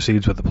share the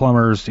proceeds with the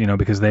plumbers,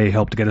 because they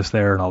helped to get us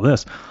there and all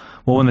this.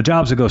 Well, when the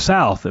jobs would go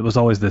south, it was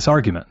always this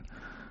argument.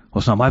 Well,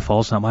 it's not my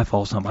fault. It's not my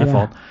fault. It's not my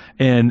fault.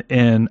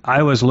 And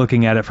I was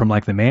looking at it from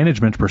like the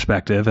management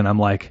perspective, and I'm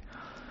like,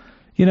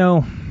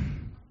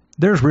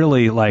 there's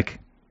really like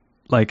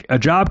a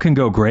job can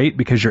go great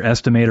because your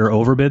estimator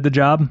overbid the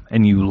job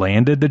and you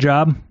landed the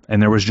job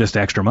and there was just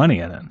extra money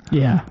in it.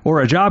 Yeah. Or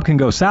a job can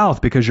go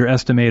south because your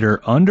estimator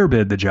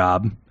underbid the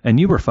job and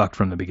you were fucked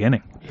from the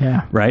beginning.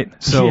 Yeah. Right?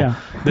 So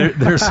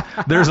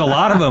there's a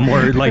lot of them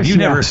where like you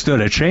never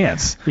stood a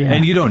chance. Yeah.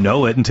 And you don't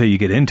know it until you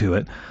get into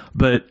it.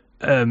 But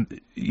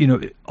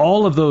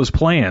all of those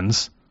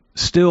plans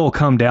still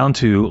come down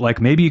to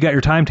like maybe you got your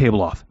timetable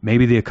off.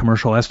 Maybe the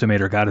commercial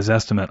estimator got his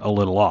estimate a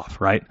little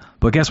off, right?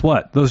 But guess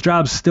what? Those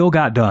jobs still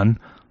got done.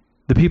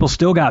 The people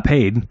still got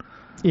paid.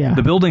 Yeah.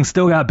 The building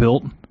still got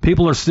built.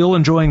 People are still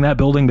enjoying that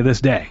building to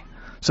this day.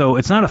 So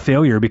it's not a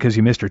failure because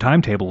you missed your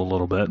timetable a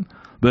little bit,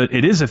 but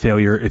it is a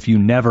failure if you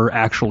never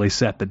actually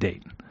set the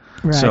date.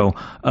 Right. So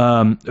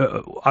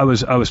I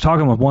was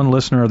talking with one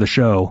listener of the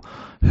show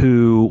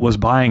who was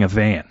buying a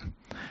van.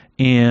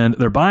 And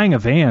they're buying a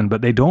van,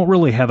 but they don't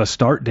really have a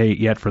start date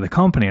yet for the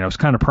company. And I was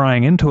kind of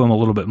prying into them a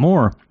little bit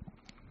more.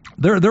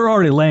 They're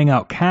already laying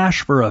out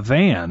cash for a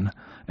van,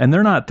 and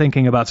they're not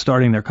thinking about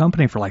starting their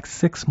company for like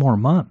 6 more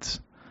months.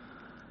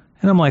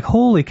 And I'm like,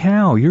 holy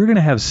cow, you're going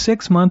to have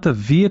 6 months of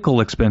vehicle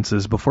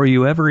expenses before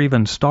you ever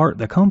even start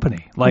the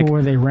company. Like, or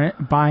were they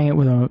buying it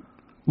with a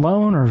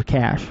loan or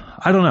cash?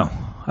 I don't know.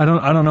 I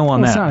don't know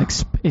on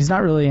that. It's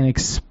not really an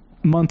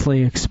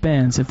monthly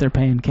expense if they're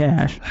paying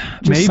cash.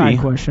 Just Maybe. Side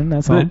question,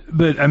 that's all.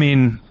 But I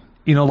mean,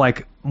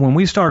 like when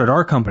we started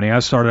our company, I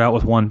started out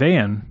with one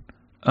van.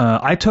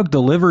 I took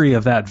delivery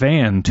of that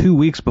van 2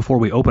 weeks before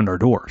we opened our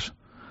doors.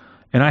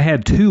 And I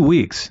had 2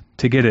 weeks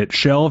to get it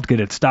shelved,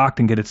 get it stocked,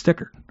 and get it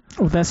stickered.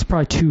 Oh, that's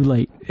probably too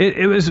late.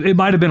 It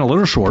might have been a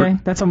little short. Okay,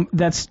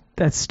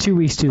 that's 2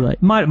 weeks too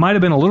late. Might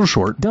have been a little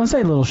short. Don't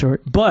say a little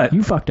short. But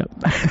you fucked up.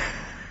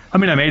 I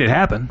mean, I made it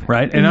happen,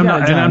 right? And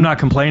I'm not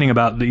complaining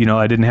about,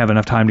 I didn't have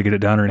enough time to get it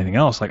done or anything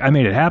else. Like, I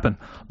made it happen.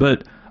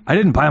 But I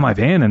didn't buy my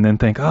van and then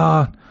think,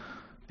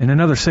 in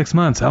another 6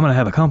 months, I'm going to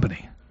have a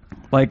company.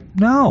 Like,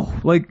 no.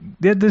 Like,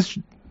 this...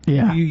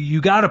 Yeah.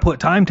 You got to put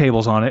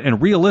timetables on it,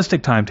 and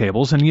realistic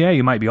timetables, and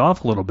you might be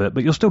off a little bit,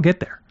 but you'll still get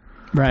there.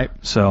 Right.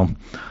 So,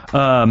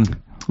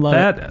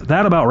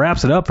 that about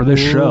wraps it up for this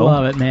show.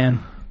 Love it,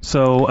 man.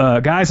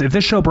 So, guys, if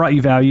this show brought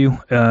you value,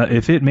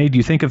 if it made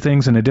you think of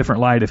things in a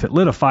different light, if it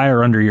lit a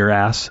fire under your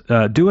ass,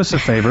 do us a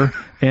favor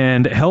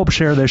and help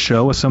share this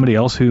show with somebody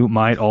else who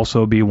might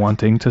also be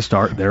wanting to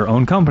start their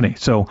own company.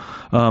 So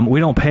we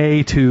don't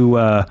pay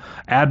to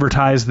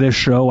advertise this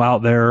show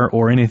out there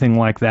or anything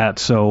like that.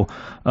 So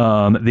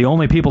the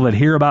only people that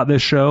hear about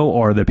this show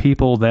are the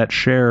people that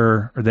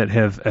share or that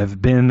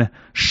have been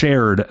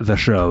shared the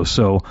show.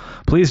 So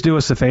please do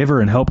us a favor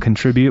and help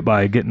contribute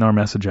by getting our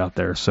message out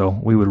there. So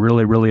we would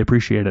really, really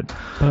appreciate it.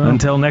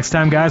 Until next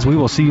time, guys, we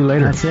will see you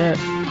later. That's it.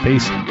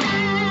 Peace.